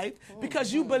your life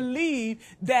because you believe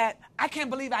that I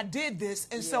can't believe I did this.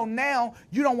 And so now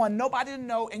you don't want nobody to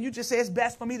know. And you just say it's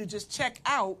best for me to just check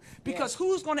out because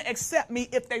who's going to accept me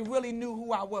if they really knew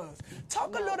who I was?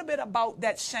 Talk a little bit about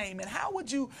that shame and how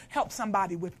would you help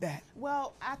somebody with that?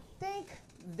 Well, I think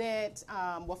that,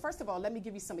 well, first of all, let me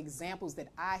give you some examples that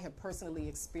I have personally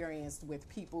experienced with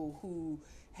people who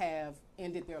have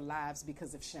ended their lives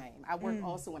because of shame. I work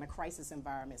also in a crisis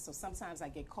environment, so sometimes I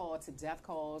get called to death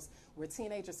calls where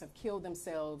teenagers have killed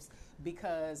themselves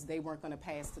because they weren't going to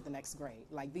pass to the next grade.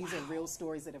 Like these are real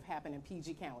stories that have happened in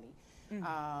PG County,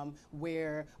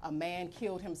 where a man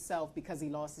killed himself because he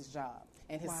lost his job,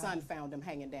 and his son found him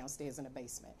hanging downstairs in the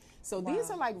basement. So these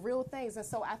are like real things, and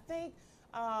so I think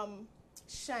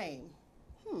shame.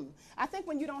 I think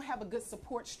when you don't have a good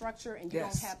support structure and you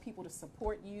don't have people to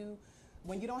support you,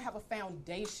 when you don't have a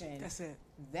foundation,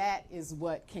 that is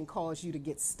what can cause you to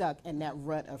get stuck in that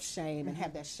rut of shame and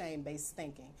have that shame-based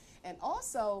thinking. And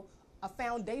also, a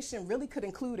foundation really could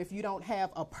include, if you don't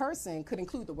have a person, could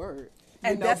include the word.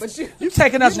 And you know, but you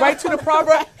taking us right to the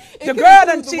Proverbs. The girl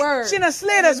done, she done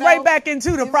slid us right back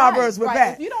into the Proverbs with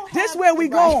that. This where we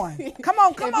going. Come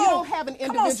on, come on. If you don't have an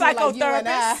individual like you and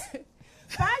I,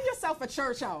 find yourself a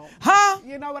church home.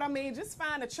 You know what I mean? Just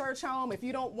find a church home. If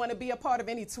you don't want to be a part of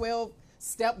any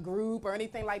 12-step group or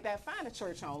anything like that, find a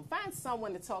church home. Find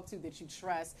someone to talk to that you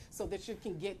trust so that you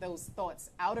can get those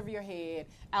thoughts out of your head,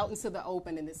 out into the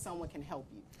open, and that someone can help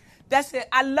you. That's it.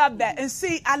 I love that. And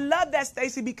see, I love that,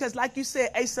 Stacey, because like you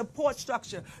said, a support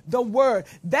structure, the word,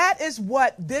 that is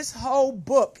what this whole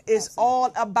book is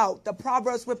all about, the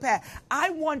Proverbs with Pat. I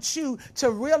want you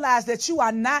to realize that you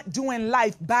are not doing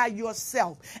life by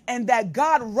yourself and that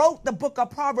God wrote the book of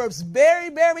Proverbs very,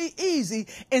 very easy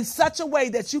in such a way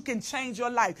that you can change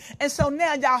your life. And so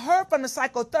now y'all heard from the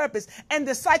psychotherapist, and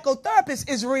the psychotherapist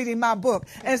is reading my book.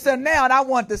 And so now I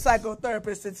want the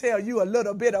psychotherapist to tell you a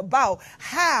little bit about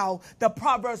how the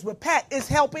Proverbs with Pat is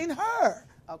helping her.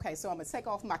 Okay, so I'm going to take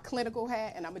off my clinical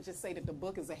hat, and I'm going to just say that the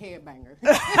book is a headbanger.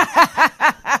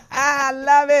 I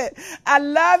love it. I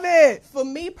love it. For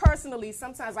me personally,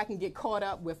 sometimes I can get caught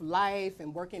up with life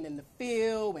and working in the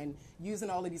field and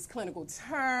using all of these clinical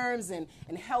terms and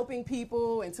helping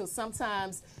people until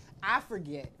sometimes I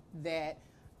forget that,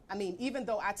 I mean, even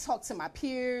though I talk to my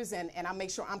peers and I make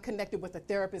sure I'm connected with a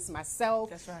therapist myself,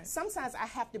 that's right. Sometimes I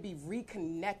have to be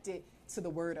reconnected to the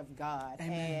Word of God.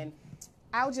 Amen. And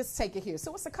I'll just take it here.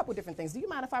 So it's a couple different things. Do you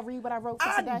mind if I read what I wrote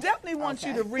for today? I definitely want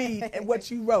you to read what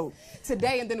you wrote.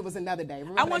 Today, and then it was another day.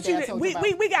 Remember I want you to,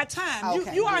 we got time.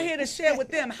 Okay, you are here to share with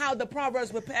them how the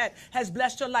Proverbs with Pat has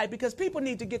blessed your life, because people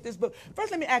need to get this book.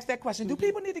 First, let me ask that question. Do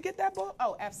people need to get that book?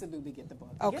 Oh, absolutely get the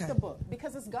book. Okay. Get the book,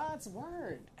 because it's God's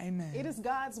word. Amen. It is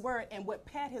God's word, and what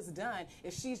Pat has done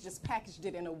is she's just packaged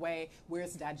it in a way where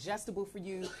it's digestible for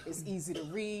you, it's easy to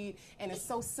read, and it's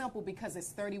so simple because it's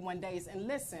 31 days. And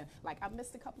listen, like I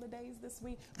missed a couple of days this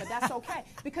week, but that's okay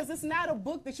because it's not a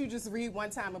book that you just read one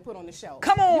time and put on the shelf.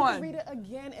 Come on. You can read it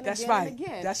again and That's again right. and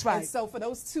again. That's right. And so for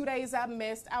those 2 days I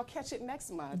missed, I'll catch it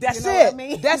next month. That's you know it. What I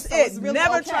mean? That's so it. Really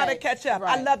Never okay. try to catch up.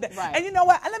 Right. I love that. Right. And you know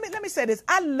what? Let me say this.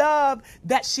 I love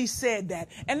that she said that.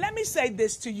 And let me say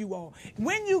this to you all.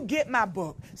 When you get my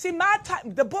book, see,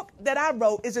 the book that I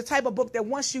wrote is the type of book that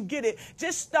once you get it,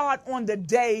 just start on the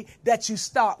day that you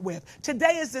start with.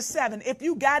 Today is the 7th. If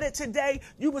you got it today,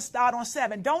 you will start on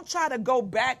 7. Don't try to go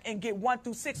back and get 1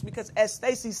 through 6, because as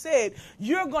Stacy said,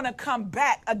 you're going to come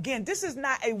back again. This is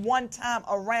not a one-time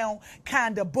around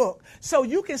kind of book. So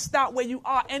you can start where you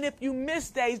are. And if you miss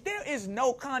days, there is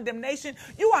no condemnation.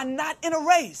 You are not in a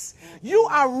race. You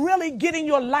are really getting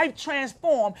your life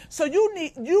transformed. So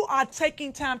you are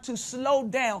taking time to slow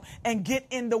down and get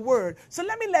in the word. So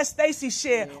let me let Stacy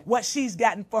share what she's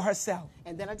gotten for herself.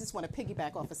 And then I just want to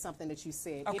piggyback off of something that you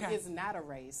said. Okay. It is not a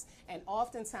race. And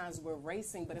oftentimes we're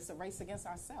racing, but it's a race against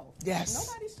ourselves. Yes.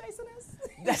 Nobody's chasing us.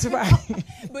 That's right.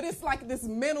 But it's like this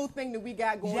mental thing that we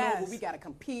got going Yes. on where we got to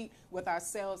compete with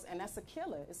ourselves. And that's a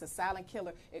killer. It's a silent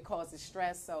killer. It causes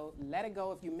stress. So let it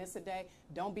go. If you miss a day,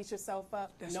 don't beat yourself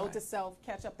up. That's Note right. to self,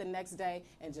 catch up the next day,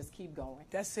 and just keep going.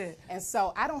 That's it. And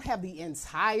so I don't have the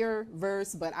entire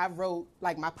verse, but I wrote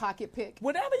like my pocket pick.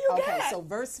 Whatever you Okay, got. so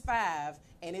verse 5,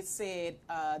 and it said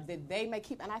that they may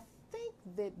keep, and I think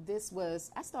that this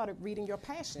was, I started reading your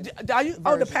Passion. Are you?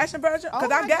 Oh, the Passion version? Because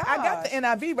Oh I my got the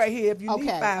NIV right here. If you need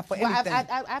 5 for anything.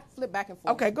 I flip back and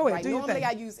forth. Okay, go ahead, Right? do your Normally thing.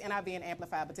 I use NIV and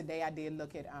Amplified, but today I did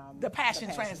look at the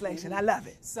Passion translation. Mhm. I love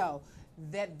it. So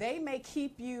that they may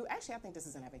keep you, actually I think this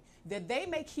is NIV, that they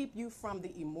may keep you from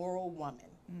the immoral woman,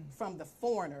 from the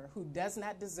foreigner who does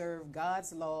not deserve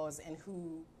God's laws and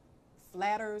who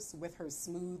flatters with her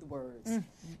smooth words.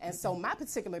 And so my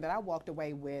particular that I walked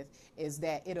away with is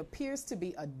that it appears to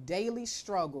be a daily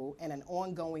struggle and an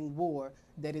ongoing war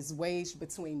that is waged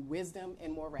between wisdom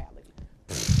and morality.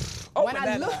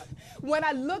 When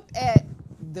I looked at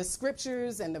the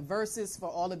scriptures and the verses for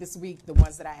all of this week, the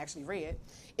ones that I actually read,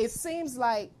 it seems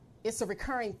like it's a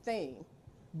recurring theme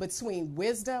between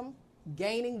wisdom,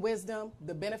 gaining wisdom,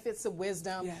 the benefits of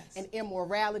wisdom, Yes. and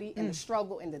immorality, and the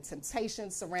struggle and the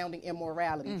temptations surrounding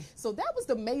immorality. So that was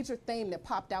the major theme that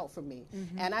popped out for me.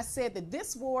 And I said that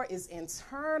this war is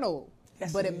internal,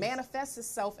 Yes, but it it is. manifests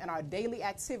itself in our daily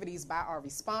activities by our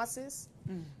responses,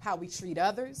 how we treat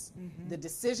others, the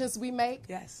decisions we make,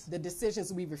 Yes. the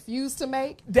decisions we refuse to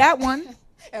make, That one.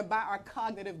 and by our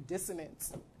cognitive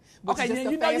dissonance. which Okay, is just then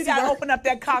a you know you fancy got to word. open up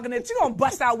that cognitive. You're going to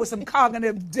bust out with some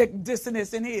cognitive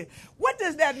dissonance in here. What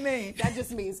does that mean? That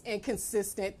just means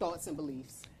inconsistent thoughts and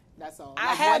beliefs. That's all.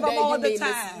 I have one day them all you the mean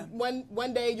this- time.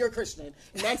 one day you're Christian.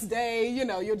 Next day,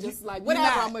 you're just like, whatever,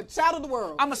 not. I'm a child of the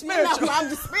world. I'm a spiritual. I'm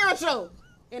just spiritual.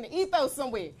 In the ethos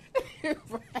somewhere.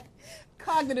 Right.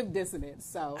 Cognitive dissonance.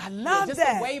 So I love just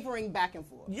that. a wavering back and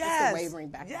forth. Yes. Just a wavering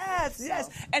back and yes, forth. yes.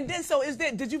 So, And then, so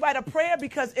did you write a prayer?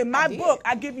 Because in my did. book,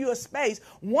 I give you a space.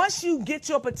 Once you get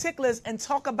your particulars and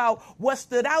talk about what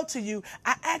stood out to you,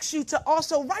 I ask you to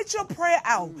also write your prayer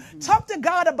out. Talk to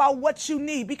God about what you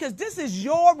need, because this is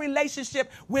your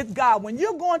relationship with God. When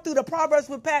you're going through the Proverbs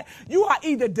with Pat, you are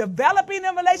either developing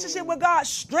a relationship with God,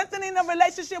 strengthening a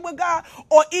relationship with God,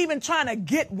 or even trying to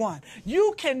get one.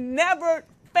 You can never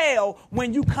fail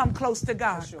when you come close to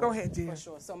God. sure. Go ahead, dear. For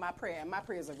sure. So my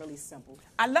prayers are really simple.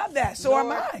 I love that. So am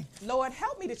I. Lord,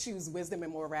 help me to choose wisdom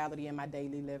and morality in my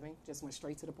daily living. Just went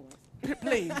straight to the point.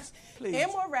 Please, please.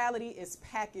 Immorality is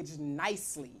packaged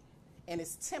nicely and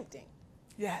it's tempting.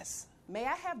 Yes. May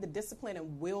I have the discipline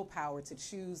and willpower to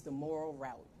choose the moral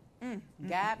route.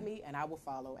 Guide me and I will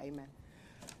follow. Amen.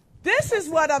 This is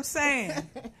what I'm saying.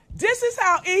 This is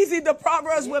how easy the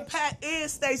Proverbs with Pat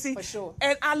is, Stacy. For sure.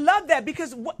 And I love that,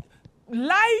 because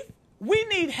life, we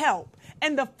need help.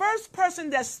 And the first person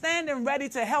that's standing ready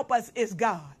to help us is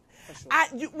God.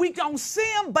 Sure. We don't see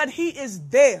him, but he is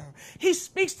there. He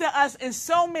speaks to us in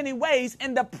so many ways,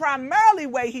 and the primarily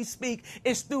way he speaks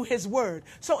is through his word.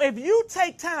 So if you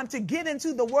take time to get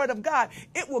into the word of God,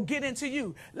 it will get into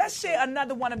you. Let's share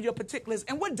another one of your particulars.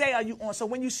 And what day are you on? So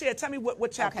when you share, tell me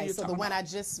what chapter you're So talking the one about. I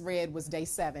just read was day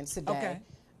 7 today. Okay.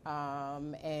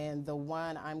 And the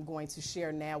one I'm going to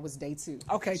share now was day 2.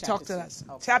 Okay, talk to 2. us.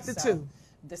 Okay, Chapter so 2.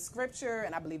 The scripture,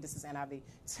 and I believe this is NIV,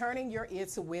 turning your ear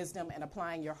to wisdom and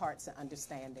applying your heart to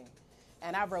understanding.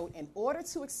 And I wrote, in order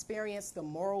to experience the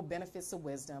moral benefits of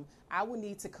wisdom, I will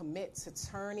need to commit to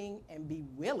turning and be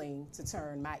willing to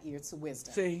turn my ear to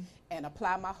wisdom and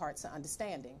apply my heart to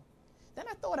understanding. Then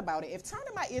I thought about it. If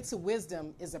turning my ear to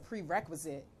wisdom is a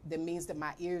prerequisite, that means that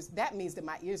my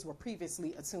ears were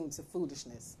previously attuned to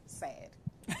foolishness. Sad.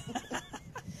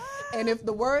 And if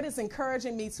the word is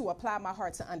encouraging me to apply my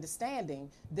heart to understanding,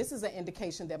 this is an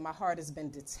indication that my heart has been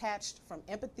detached from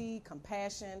empathy,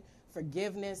 compassion,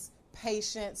 forgiveness,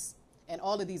 patience, and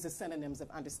all of these are synonyms of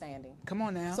understanding. Come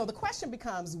on now. So the question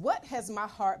becomes, what has my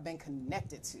heart been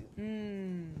connected to?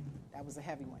 That was a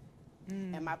heavy one.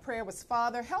 And my prayer was,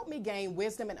 Father, help me gain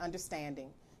wisdom and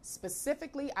understanding.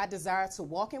 Specifically, I desire to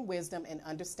walk in wisdom and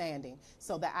understanding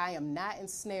so that I am not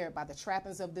ensnared by the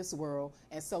trappings of this world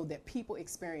and so that people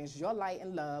experience your light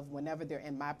and love whenever they're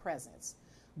in my presence.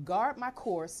 Guard my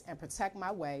course and protect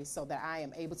my way so that I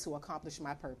am able to accomplish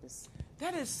my purpose.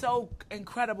 That is so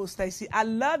incredible, Stacey. I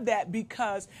love that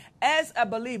because as a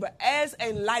believer, as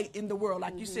a light in the world,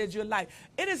 like you said, you're light,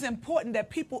 it is important that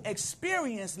people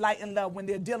experience light and love when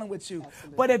they're dealing with you.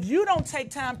 Absolutely. But if you don't take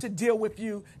time to deal with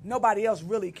you, nobody else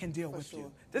really can deal with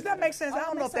you. Does that make sense? I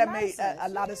don't know if that made a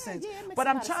lot of sense. But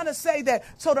I'm trying to say that,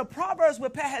 so the Proverbs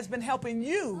with Pat has been helping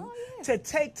you to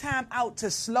take time out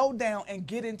to slow down and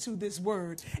get into this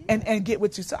word and get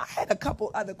with you. So I had a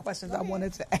couple other questions I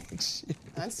wanted to ask you.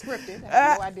 Unscripted. I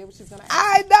have no idea what she's going to ask.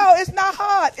 I know. It's not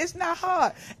hard. It's not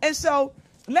hard. And so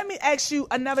let me ask you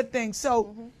another thing.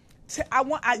 So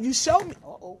you showed me.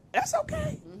 That's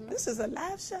okay. This is a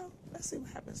live show. Let's see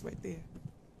what happens right there.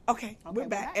 Okay, we're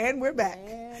back. And we're back.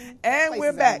 And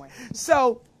we're back.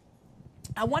 So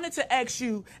I wanted to ask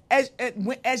you, as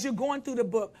you're going through the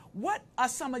book, what are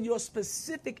some of your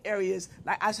specific areas?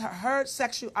 Like I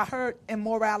heard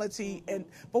immorality,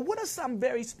 but what are some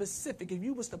very specific, if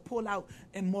you was to pull out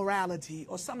immorality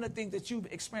or some of the things that you've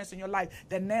experienced in your life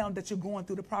that now that you're going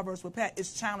through the Proverbs with Pat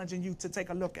is challenging you to take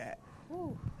a look at?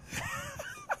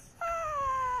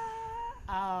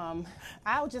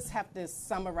 I'll just have to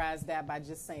summarize that by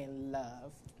just saying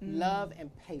love. Love and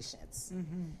patience.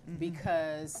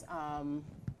 Because I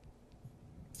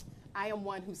am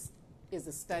one who is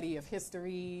a study of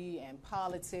history and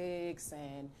politics,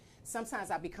 and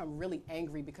sometimes I become really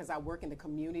angry because I work in the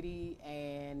community,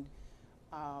 and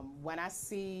when I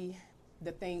see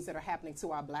the things that are happening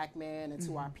to our black men and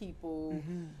to our people,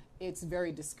 it's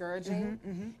very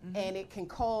discouraging, and it can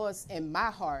cause, in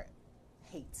my heart,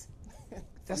 hate.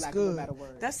 That's good.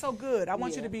 That's so good. I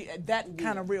want you to be that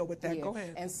kind of real with that. Go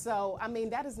ahead. And so, I mean,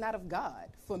 that is not of God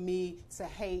for me to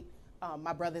hate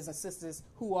my brothers and sisters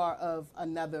who are of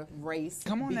another race.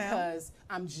 Come on because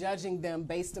I'm judging them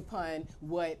based upon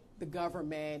what the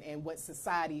government and what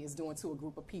society is doing to a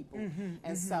group of people.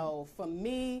 And so, for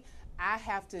me, I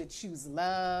have to choose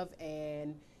love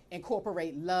and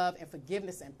incorporate love and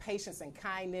forgiveness and patience and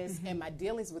kindness in my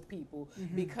dealings with people,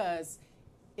 because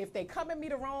if they come at me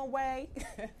the wrong way,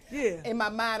 in my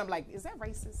mind, I'm like, is that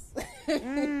racist?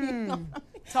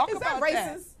 Talk about racist?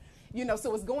 That. You know,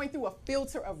 so it's going through a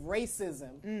filter of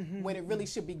racism when it really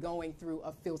should be going through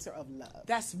a filter of love.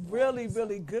 That's really,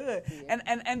 really good.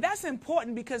 And that's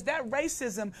important because that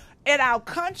racism in our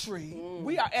country,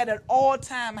 we are at an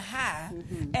all-time high,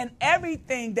 and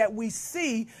everything that we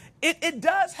see,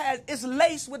 it's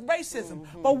laced with racism.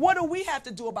 But what do we have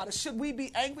to do about it? Should we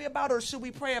be angry about it or should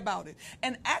we pray about it?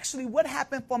 And actually what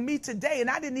happened for me today, and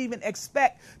I didn't even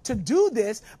expect to do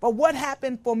this, but what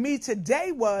happened for me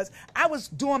today was I was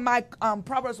doing my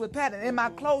Proverbs with Pat, and in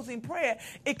my closing prayer,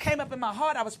 it came up in my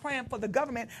heart. I was praying for the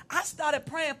government. I started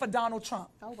praying for Donald Trump.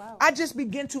 Oh, wow. I just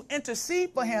began to intercede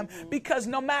for him because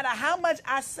no matter how much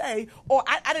I say, or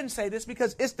I didn't say this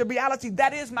because it's the reality,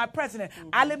 that is my president.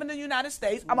 I live in the United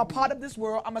States. I'm a part of this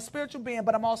world. I'm a spiritual being,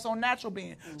 but I'm also a natural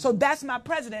being. So that's my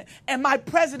president, and my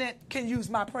president can use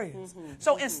my prayers.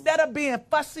 So instead of being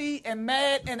fussy and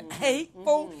mad and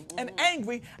hateful and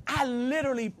angry, I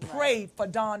literally prayed for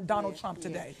Donald Trump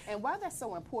today. And why that's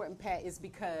so important, Pat, is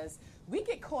because we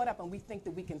get caught up and we think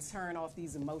that we can turn off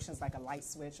these emotions like a light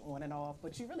switch on and off,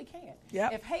 but you really can't.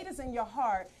 If hate is in your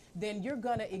heart, then you're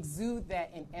going to exude that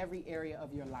in every area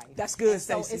of your life. That's good,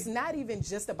 Stacey. So it's not even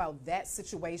just about that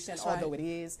situation, although it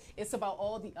is. It's about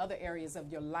all the other areas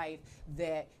of your life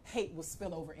that hate will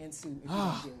spill over into if you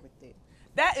don't deal with it.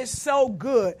 That is so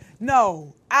good.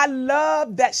 No, I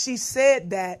love that she said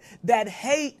that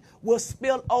hate will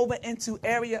spill over into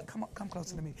come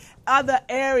closer to me, other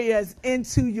areas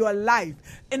into your life.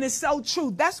 And it's so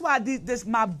true. That's why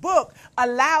my book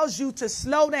allows you to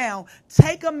slow down,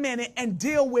 take a minute and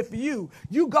deal with you.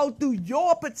 You go through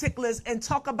your particulars and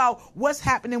talk about what's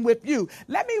happening with you.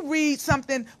 Let me read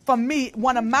something from me,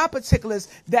 one of my particulars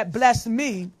that blessed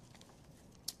me.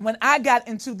 When I got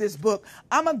into this book,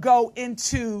 I'm going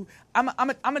to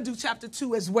do chapter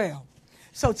 2 as well.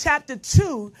 So chapter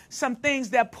 2, some things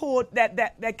that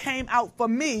came out for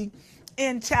me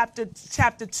in chapter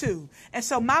 2. And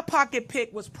so my pocket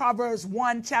pick was Proverbs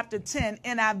 1, chapter 10,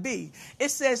 NIV.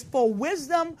 It says, for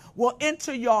wisdom will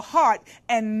enter your heart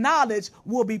and knowledge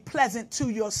will be pleasant to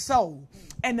your soul.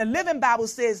 And the Living Bible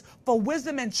says, for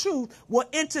wisdom and truth will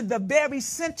enter the very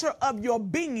center of your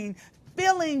being,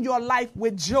 filling your life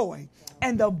with joy.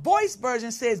 And the Voice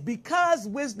version says, because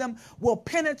wisdom will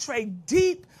penetrate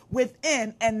deep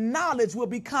within and knowledge will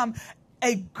become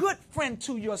a good friend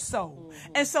to your soul.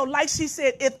 And so like she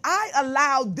said, if I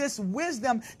allow this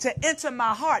wisdom to enter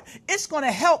my heart, it's going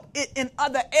to help it in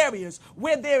other areas.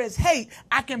 Where there is hate,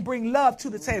 I can bring love to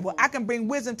the table. I can bring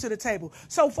wisdom to the table.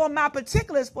 So for my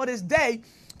particulars for this day,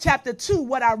 chapter 2,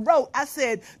 what I wrote, I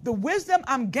said, the wisdom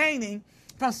I'm gaining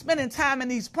from spending time in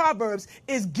these Proverbs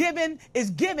is given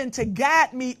to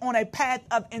guide me on a path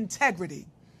of integrity.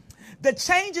 The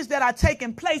changes that are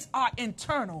taking place are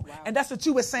internal. Wow. And that's what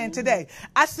you were saying today.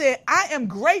 I said, I am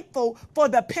grateful for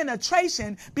the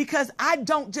penetration because I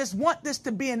don't just want this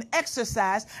to be an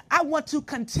exercise. I want to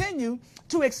continue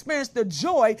to experience the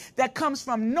joy that comes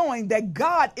from knowing that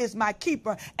God is my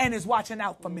keeper and is watching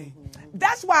out for me.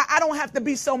 That's why I don't have to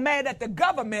be so mad at the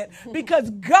government because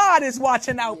God is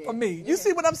watching out for me. You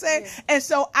see what I'm saying? And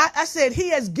so I said, he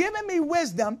has given me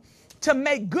wisdom to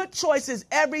make good choices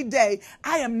every day.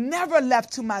 I am never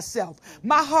left to myself.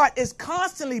 My heart is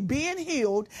constantly being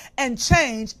healed and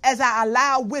changed as I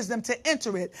allow wisdom to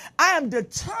enter it. I am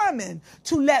determined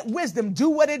to let wisdom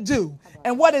do what it do.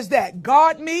 And what is that?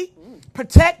 Guard me,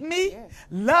 protect me,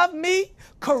 love me,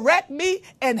 correct me,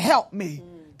 and help me.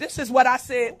 This is what I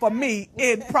said for me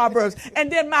in Proverbs.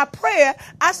 And then my prayer,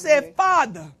 I said,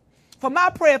 Father, for my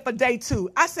prayer for day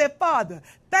 2, I said, Father,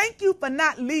 thank you for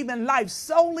not leaving life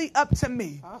solely up to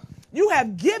me. You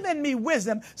have given me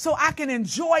wisdom so I can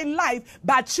enjoy life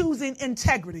by choosing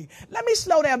integrity. Let me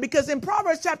slow down because in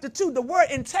Proverbs chapter 2, the word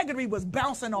integrity was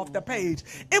bouncing off the page.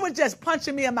 It was just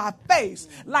punching me in my face.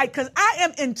 Because I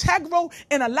am integral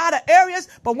in a lot of areas,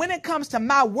 but when it comes to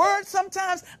my word,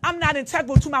 sometimes I'm not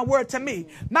integral to my word to me.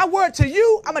 My word to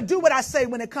you, I'm going to do what I say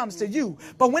when it comes to you.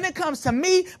 But when it comes to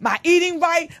me, my eating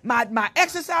right, my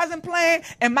exercising plan,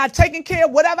 and my taking care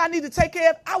of whatever I need to take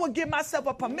care of, I would give myself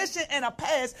a permission and a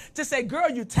pass to say, girl,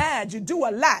 you tired, you do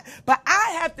a lot. But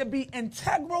I have to be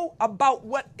integral about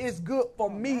what is good for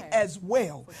me as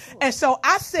well. And so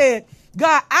I said,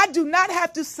 God, I do not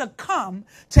have to succumb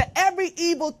to every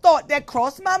evil thought that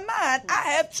crossed my mind.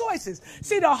 I have choices.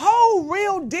 See, the whole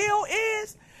real deal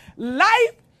is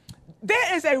life.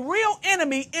 There is a real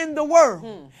enemy in the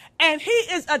world. And he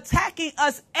is attacking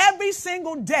us every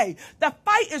single day. The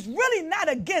fight is really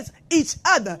not against each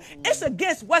other. It's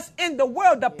against what's in the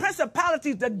world, the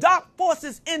principalities, the dark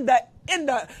forces in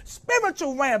the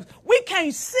spiritual realms. We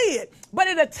can't see it, but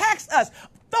it attacks us.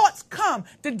 Thoughts come.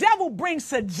 The devil brings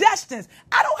suggestions.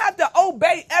 I don't have to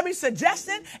obey every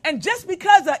suggestion. And just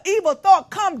because an evil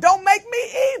thought come, don't make me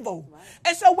evil. Right.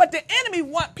 And so what the enemy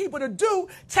want people to do,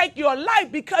 take your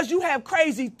life because you have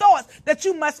crazy thoughts that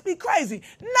you must be crazy.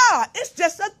 Nah, it's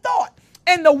just a thought.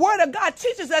 And the word of God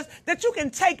teaches us that you can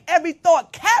take every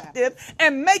thought captive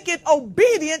and make it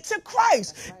obedient to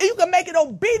Christ. And you can make it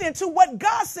obedient to what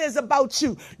God says about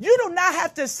you. You do not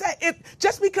have to say,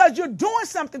 just because you're doing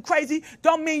something crazy,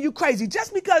 don't mean you're crazy.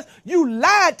 Just because you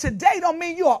lied today don't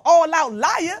mean you're an all-out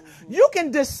liar. You can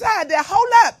decide that, hold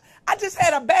up, I just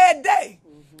had a bad day.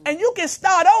 And you can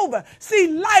start over. See,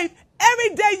 life,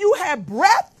 every day you have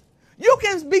breath, you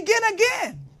can begin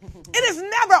again. It is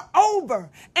never over,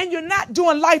 and you're not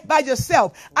doing life by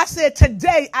yourself. I said,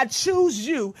 today I choose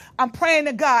you. I'm praying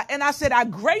to God, and I said, I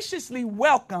graciously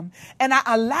welcome and I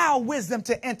allow wisdom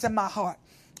to enter my heart.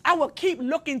 I will keep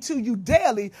looking to you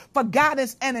daily for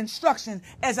guidance and instruction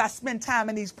as I spend time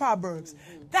in these Proverbs.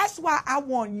 That's why I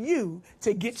want you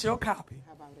to get your copy.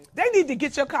 They need to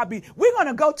get your copy. We're going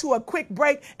to go to a quick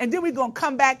break, and then we're going to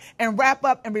come back and wrap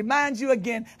up and remind you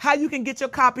again how you can get your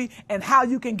copy and how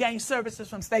you can gain services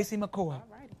from Stacey McCoy. All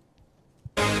right.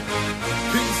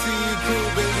 PC cool,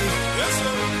 baby. Yes,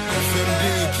 sir.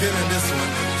 FMD killing this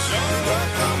one.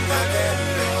 Come back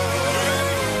and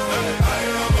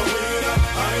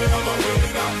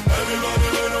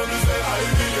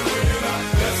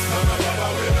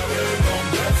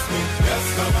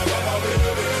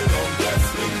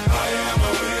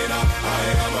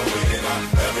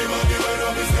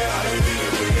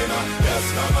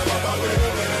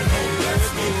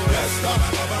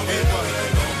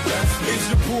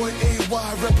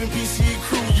Reppin' PCE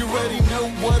crew, you already know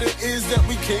what it is that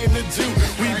we came to do.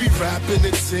 We be rapping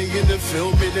and singing and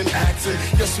filming and acting.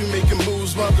 Yes, we making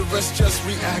moves while the rest just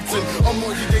reacting. I'm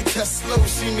on you, they test slow,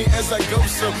 see me as I go.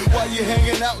 So while you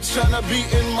hanging out, tryna be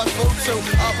in my photo.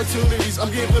 Opportunities,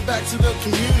 I'm giving back to the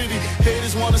community.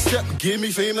 Haters wanna step, give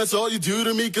me fame, that's all you do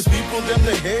to me. Cause people, them,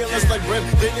 they hail us like bread,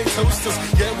 they toast us.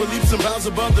 Yeah, we're leaps and bounds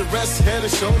above the rest. Head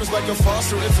and shoulders like a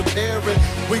foster, it's a parent.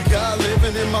 With God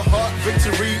living in my heart,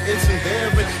 victory, it's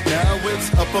inherent. Now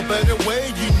it's up and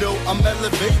away, you know I'm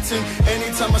elevating.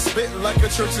 Anytime I spit like a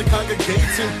church and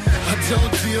congregating. I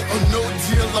don't deal or no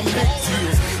deal, I make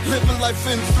deals. Living life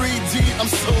in 3D, I'm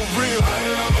so real. I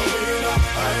am a winner,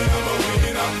 I am a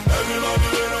winner. Everybody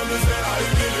around me say I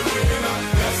really winner.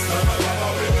 Yes, I'm a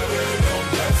lover, really don't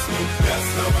bless me. Yes,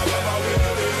 I'm a lover,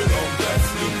 really don't bless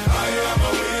me. I am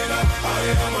a winner, I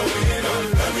am a winner.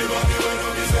 Everybody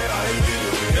around me say I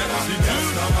really winner. Yes,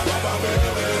 I'm a lover,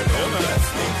 really don't bless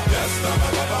me. Yes, I'm a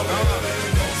lover,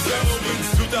 really don't bless me.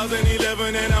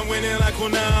 2011 and I'm winning like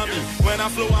Konami. When I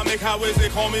flow, I make highways, they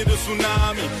call me the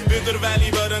tsunami. Been through the valley,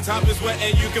 but on top is where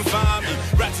and you can find me.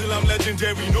 Rap till I'm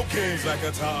legendary, no kings like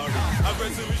Atari.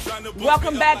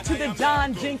 Welcome back to the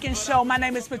Don Jenkins Show. My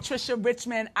name is Patricia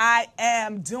Richmond. I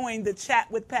am doing the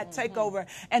Chat with Pat Takeover.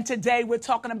 And today we're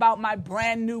talking about my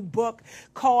brand new book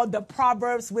called The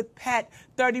Proverbs with Pat,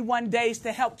 31 Days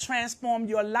to Help Transform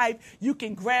Your Life. You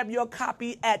can grab your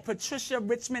copy at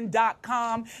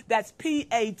patriciarichmond.com. That's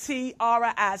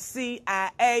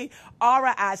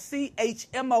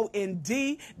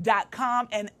PATRICIARICHMOND.com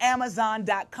and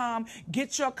Amazon.com.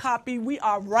 Get your copy. We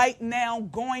are right now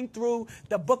going through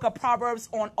the book of Proverbs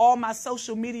on all my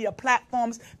social media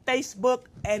platforms, Facebook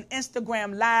and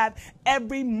Instagram Live,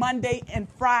 every Monday and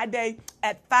Friday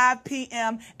at 5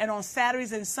 p.m. and on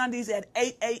Saturdays and Sundays at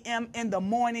 8 a.m. in the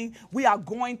morning. We are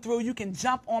going through. You can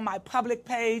jump on my public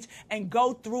page and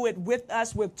go through it with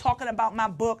us. We're talking about my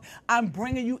book. I'm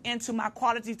bringing you into my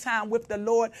quality time with the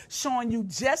Lord, showing you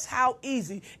just how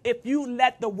easy, if you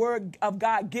let the word of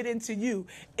God get into you,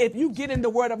 if you get in the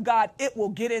word of God, it will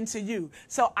get into you.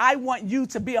 So I want you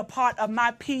to be a part of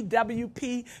my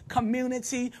PWP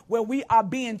community where we are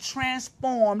being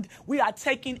transformed. We are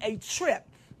taking a trip.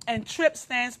 And TRIP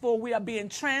stands for we are being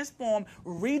transformed,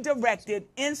 redirected,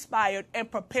 inspired,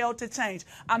 and propelled to change.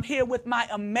 I'm here with my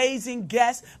amazing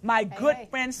guest, my good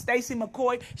friend, Stacey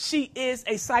McCoy. She is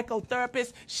a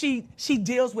psychotherapist. She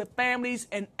deals with families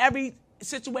and every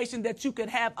situation that you could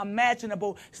have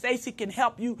imaginable. Stacey can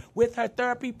help you with her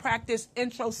therapy practice,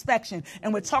 introspection.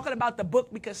 And we're talking about the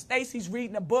book because Stacey's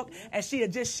reading a book and she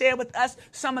had just shared with us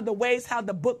some of the ways how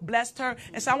the book blessed her.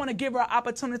 And so I want to give her an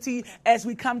opportunity as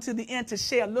we come to the end to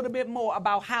share a little bit more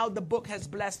about how the book has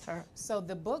blessed her. So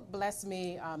the book blessed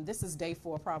me. This is day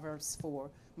 4, Proverbs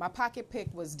 4. My pocket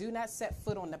pick was, do not set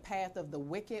foot on the path of the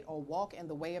wicked or walk in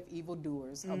the way of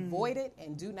evildoers. Avoid it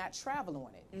and do not travel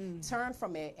on it. Turn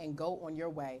from it and go on your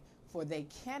way, for they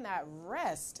cannot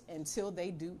rest until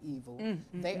they do evil.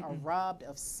 They are robbed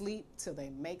of sleep till they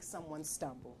make someone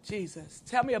stumble. Jesus,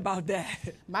 tell me about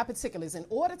that. My particulars, in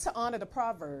order to honor the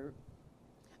proverb,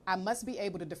 I must be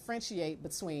able to differentiate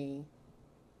between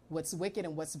what's wicked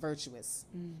and what's virtuous,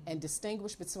 and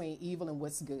distinguish between evil and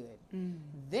what's good.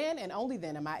 Then and only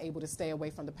then am I able to stay away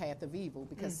from the path of evil,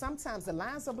 because sometimes the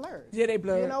lines are blurred. Yeah, they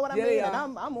blurred. You know what I mean? And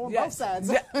I'm on both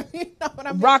sides. Yeah. You know what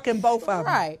I mean? Rocking both of them.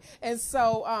 Right. And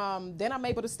so then I'm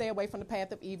able to stay away from the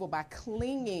path of evil by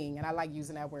clinging, and I like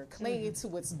using that word, clinging to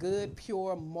what's good,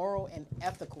 pure, moral, and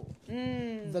ethical.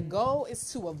 The goal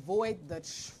is to avoid the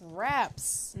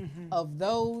traps of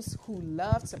those who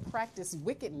love to practice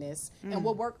wickedness and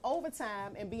will work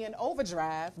overtime and be in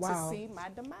overdrive to see my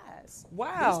demise.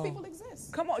 Wow. These people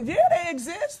exist. Come on. Yeah, they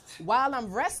exist. While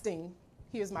I'm resting,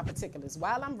 here's my particulars.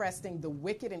 While I'm resting, the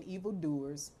wicked and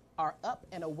evildoers are up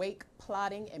and awake,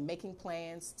 plotting and making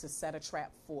plans to set a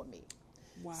trap for me.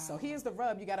 Wow. So here's the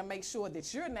rub. You got to make sure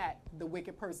that you're not the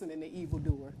wicked person and the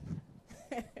evildoer.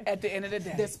 At the end of the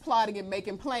day. That's plotting and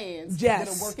making plans that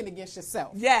are working against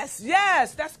yourself. Yes,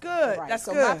 that's good. Right. That's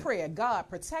so good. My prayer, God,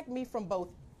 protect me from both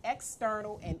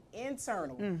external and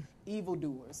internal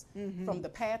evildoers, from the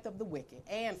path of the wicked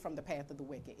and from the path of the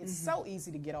wicked. It's so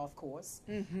easy to get off course.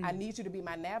 I need you to be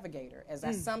my navigator, as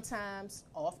I sometimes,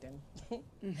 often,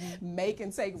 make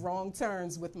and take wrong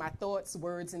turns with my thoughts,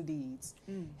 words, and deeds.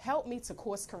 Help me to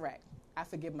course correct. I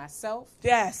forgive myself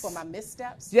for my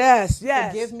missteps. Yes.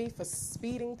 Forgive me for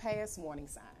speeding past warning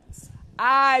signs.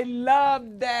 I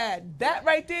love that. That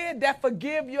right there, that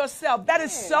forgive yourself. That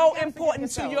is so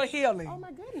important to your healing. Oh,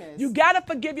 my goodness. You got to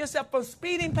forgive yourself for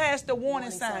speeding past the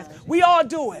warning signs. We all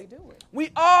do it. We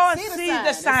all see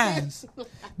the signs.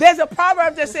 There's a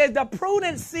proverb that says the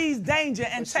prudent sees danger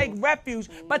and take refuge,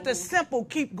 but the simple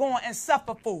keep going and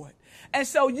suffer for it. And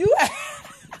so you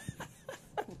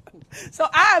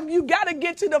you got to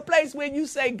get to the place where you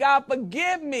say, God,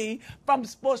 forgive me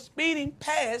for speeding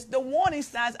past the warning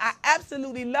signs. I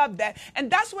absolutely love that.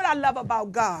 And that's what I love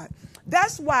about God.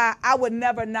 That's why I would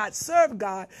never not serve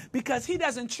God, because he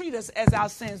doesn't treat us as our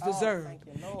sins deserve.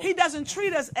 He doesn't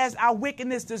treat us as our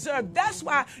wickedness deserve. That's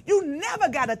why you never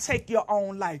got to take your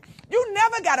own life. You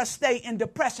never got to stay in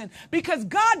depression, because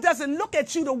God doesn't look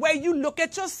at you the way you look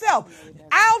at yourself.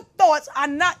 Our thoughts are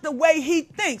not the way he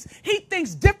thinks. He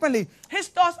thinks differently. His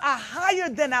thoughts are higher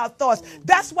than our thoughts.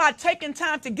 That's why taking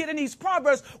time to get in these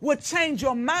Proverbs will change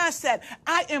your mindset.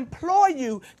 I implore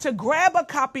you to grab a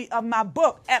copy of my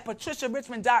book at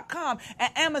patriciarichmond.com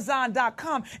and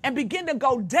amazon.com and begin to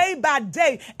go day by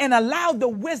day and allow the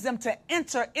wisdom to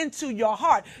enter into your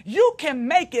heart. You can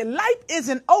make it. Life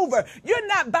isn't over. You're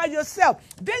not by yourself.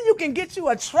 Then you can get you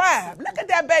a tribe. Look at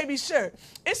that baby shirt.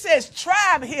 It says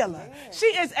tribe healer. She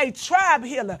is a tribe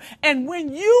healer. And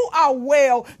when you are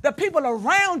well, the people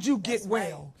around you get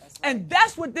well. And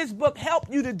that's what this book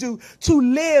helped you to do, to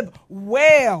live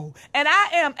well. And I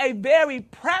am a very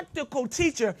practical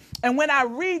teacher. And when I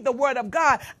read the word of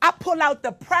God, I pull out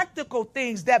the practical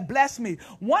things that bless me.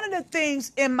 One of the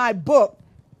things in my book,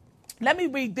 let me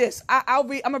read this. I'll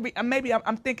read. I'm gonna read. Maybe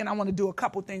I'm thinking I want to do a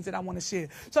couple things that I want to share.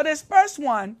 So this first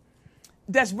one,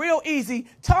 that's real easy,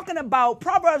 talking about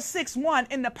Proverbs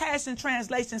 6:1 in the Passion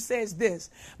Translation says this: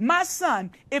 my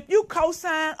son, if you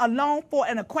co-sign a loan for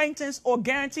an acquaintance or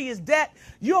guarantee his debt,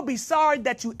 you'll be sorry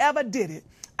that you ever did it.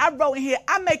 I wrote in here,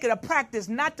 I make it a practice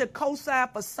not to co-sign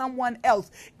for someone else.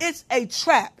 It's a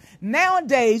trap.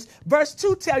 Nowadays, verse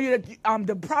 2 tell you that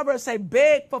the Proverbs say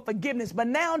beg for forgiveness. But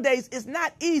nowadays, it's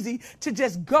not easy to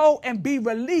just go and be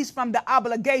released from the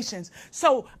obligations.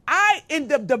 So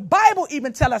the Bible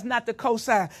even tell us not to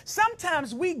co-sign.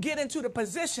 Sometimes we get into the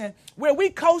position where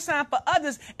we co-sign for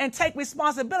others and take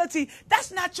responsibility.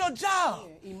 That's not your job.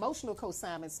 Yeah, emotional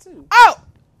co-signments too.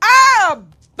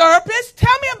 Therapist,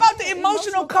 tell me about the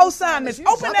emotional co-signments.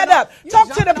 Open that up.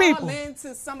 Talk to the people.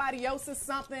 Into somebody else's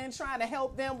something, trying to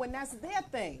help them when that's their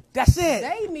thing. That's it.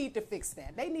 They need to fix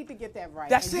that. They need to get that right.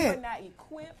 That's it. You're not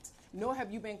equipped, nor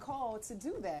have you been called to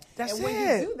do that. That's and when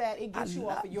it. you do that, it gets you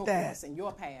off of your course and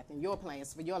your path and your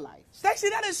plans for your life. Stacey,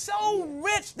 that is so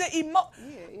rich.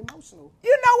 Emotional.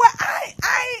 You know what? I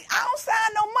don't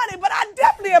sign no money, but I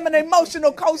definitely am an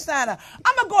emotional co-signer.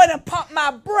 I'm gonna go ahead and pump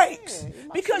my brakes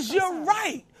because you're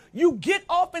right. You get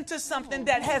off into something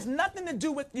that has nothing to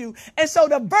do with you, and so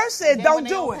the verse said, "Don't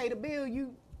do it." Pay the bill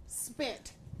you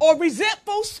spent. Or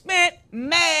resentful, spent,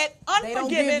 mad, unforgiving. They don't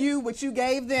give you what you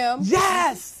gave them.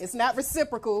 Yes. It's not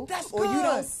reciprocal. That's or good. you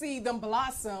don't see them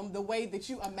blossom the way that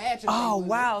you imagined. Oh,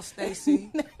 wow,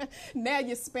 Stacey. Now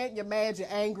you're spent, you're mad, you're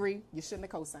angry. You shouldn't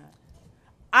have co-signed.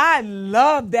 I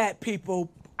love that, people.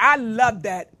 I love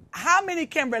that. How many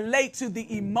can relate to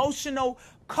the emotional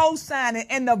co-signing?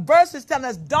 And the verse is telling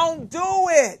us, don't do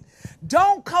it.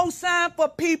 Don't co-sign for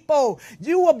people.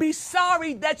 You will be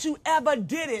sorry that you ever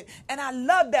did it. And I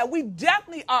love that. We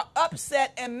definitely are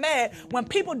upset and mad when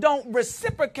people don't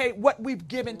reciprocate what we've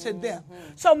given to them.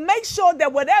 So make sure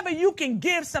that whatever you can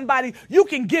give somebody, you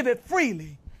can give it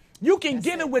freely. You can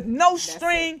give it with no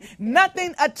string,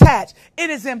 nothing attached. It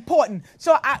is important.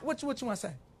 So what you want to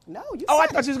say? No, you I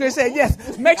thought you was going to say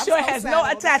yes. Make sure it has no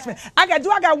attachment. I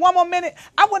got one more minute.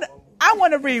 I want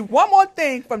to read one more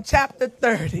thing from chapter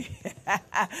 30.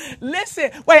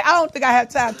 Listen, wait, I don't think I have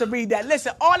time to read that.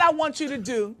 Listen, all I want you to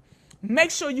do, make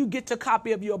sure you get a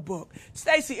copy of your book.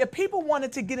 Stacey, if people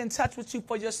wanted to get in touch with you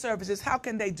for your services, how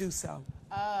can they do so?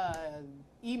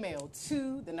 Email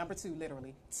to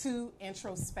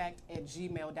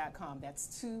introspect@gmail.com.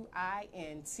 That's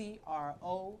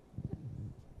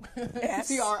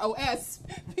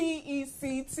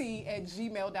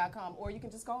TROSPECT@gmail.com. Or you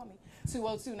can just call me,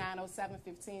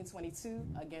 202-907-1522.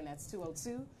 Again, that's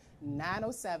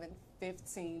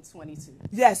 202-907-1522.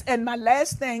 Yes, and my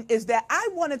last thing is that I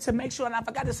wanted to make sure, and I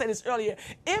forgot to say this earlier,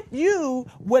 if you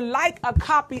would like a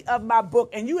copy of my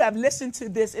book and you have listened to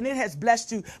this and it has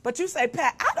blessed you, but you say,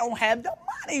 Pat, I don't have the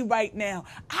money right now.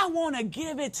 I want to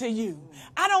give it to you.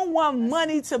 I don't want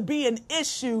money to be an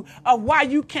issue of why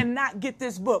you cannot get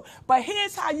this book. But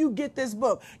here's how you get this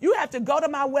book. You have to go to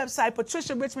my website,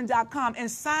 patriciarichmond.com,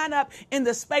 and sign up in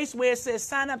the space where it says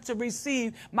sign up to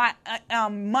receive my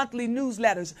monthly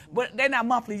newsletters. But they're not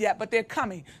monthly yet, but they're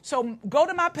coming. So go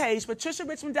to my page,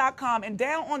 patriciarichmond.com, and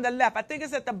down on the left, I think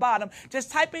it's at the bottom,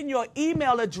 just type in your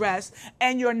email address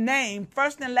and your name,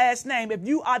 first and last name. If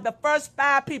you are the first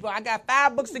 5 people, I got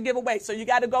 5 books to give away, so you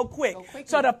got to go quick.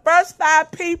 So the first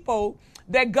 5 people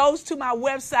that goes to my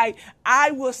website,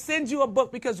 I will send you a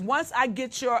book, because once I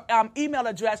get your email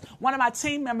address, one of my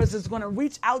team members is going to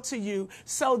reach out to you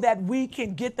so that we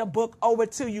can get the book over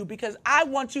to you, because I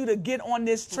want you to get on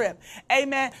this trip.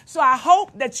 Amen. So I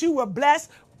hope that you were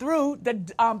blessed through the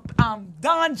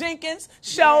Don Jenkins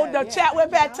show, the Chat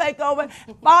with Pat Takeover.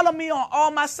 Follow me on all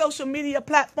my social media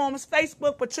platforms: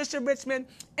 Facebook, Patricia Richmond;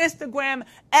 Instagram,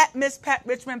 at Miss Pat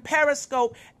Richmond;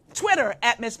 Periscope, Twitter,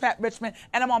 at Miss Pat Richmond,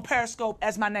 and I'm on Periscope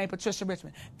as my name, Patricia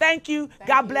Richmond. Thank you.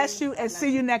 God bless you, and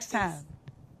see you next time.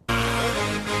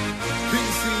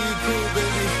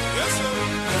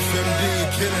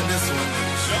 Killing this one.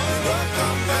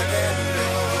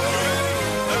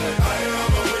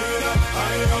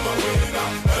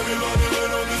 Everybody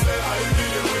went on to say I be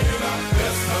the winner.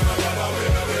 Yes, I'm a Baba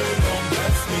winner, don't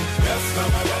bless me. Yes, I'm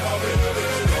a Baba winner,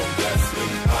 don't bless me.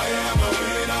 I am a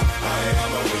winner, I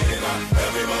am a winner.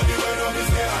 Everybody went on to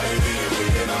say I be the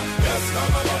winner. Yes,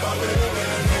 I'm a Baba winner,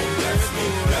 don't bless me.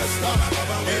 Yes, I'm a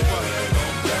Baba winner,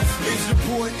 don't bless me. It's your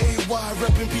boy AY,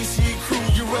 reppin' PCE crew.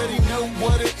 You already know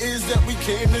what it is that we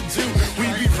came to do. We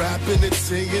be rapping and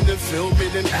singing and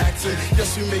filming and acting.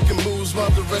 Yes, we making moves while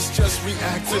the rest just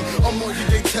reacting. I'm on you,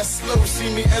 they test slow,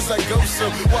 see me as I go. So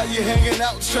while you hanging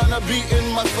out, trying to be in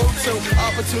my photo.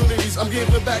 Opportunities, I'm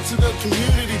giving back to the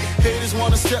community. Haters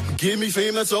wanna step, give me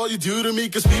fame, that's all you do to me.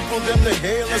 Cause people, them, they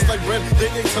hail us like bread, they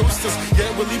toast us. Yeah,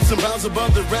 we're leaps and bounds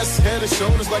above the rest. Head and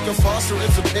shoulders like a foster,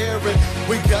 it's a parent.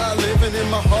 With God living in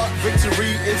my heart,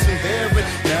 victory is inherent.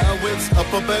 Now it's up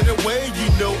and away, you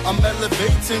know I'm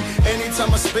elevating.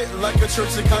 Anytime I spit like a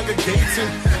church and congregating.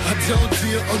 I don't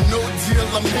deal or no deal,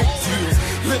 I make deals.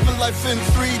 Living life in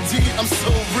 3D, I'm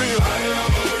so real. I am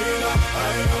a winner,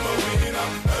 I am a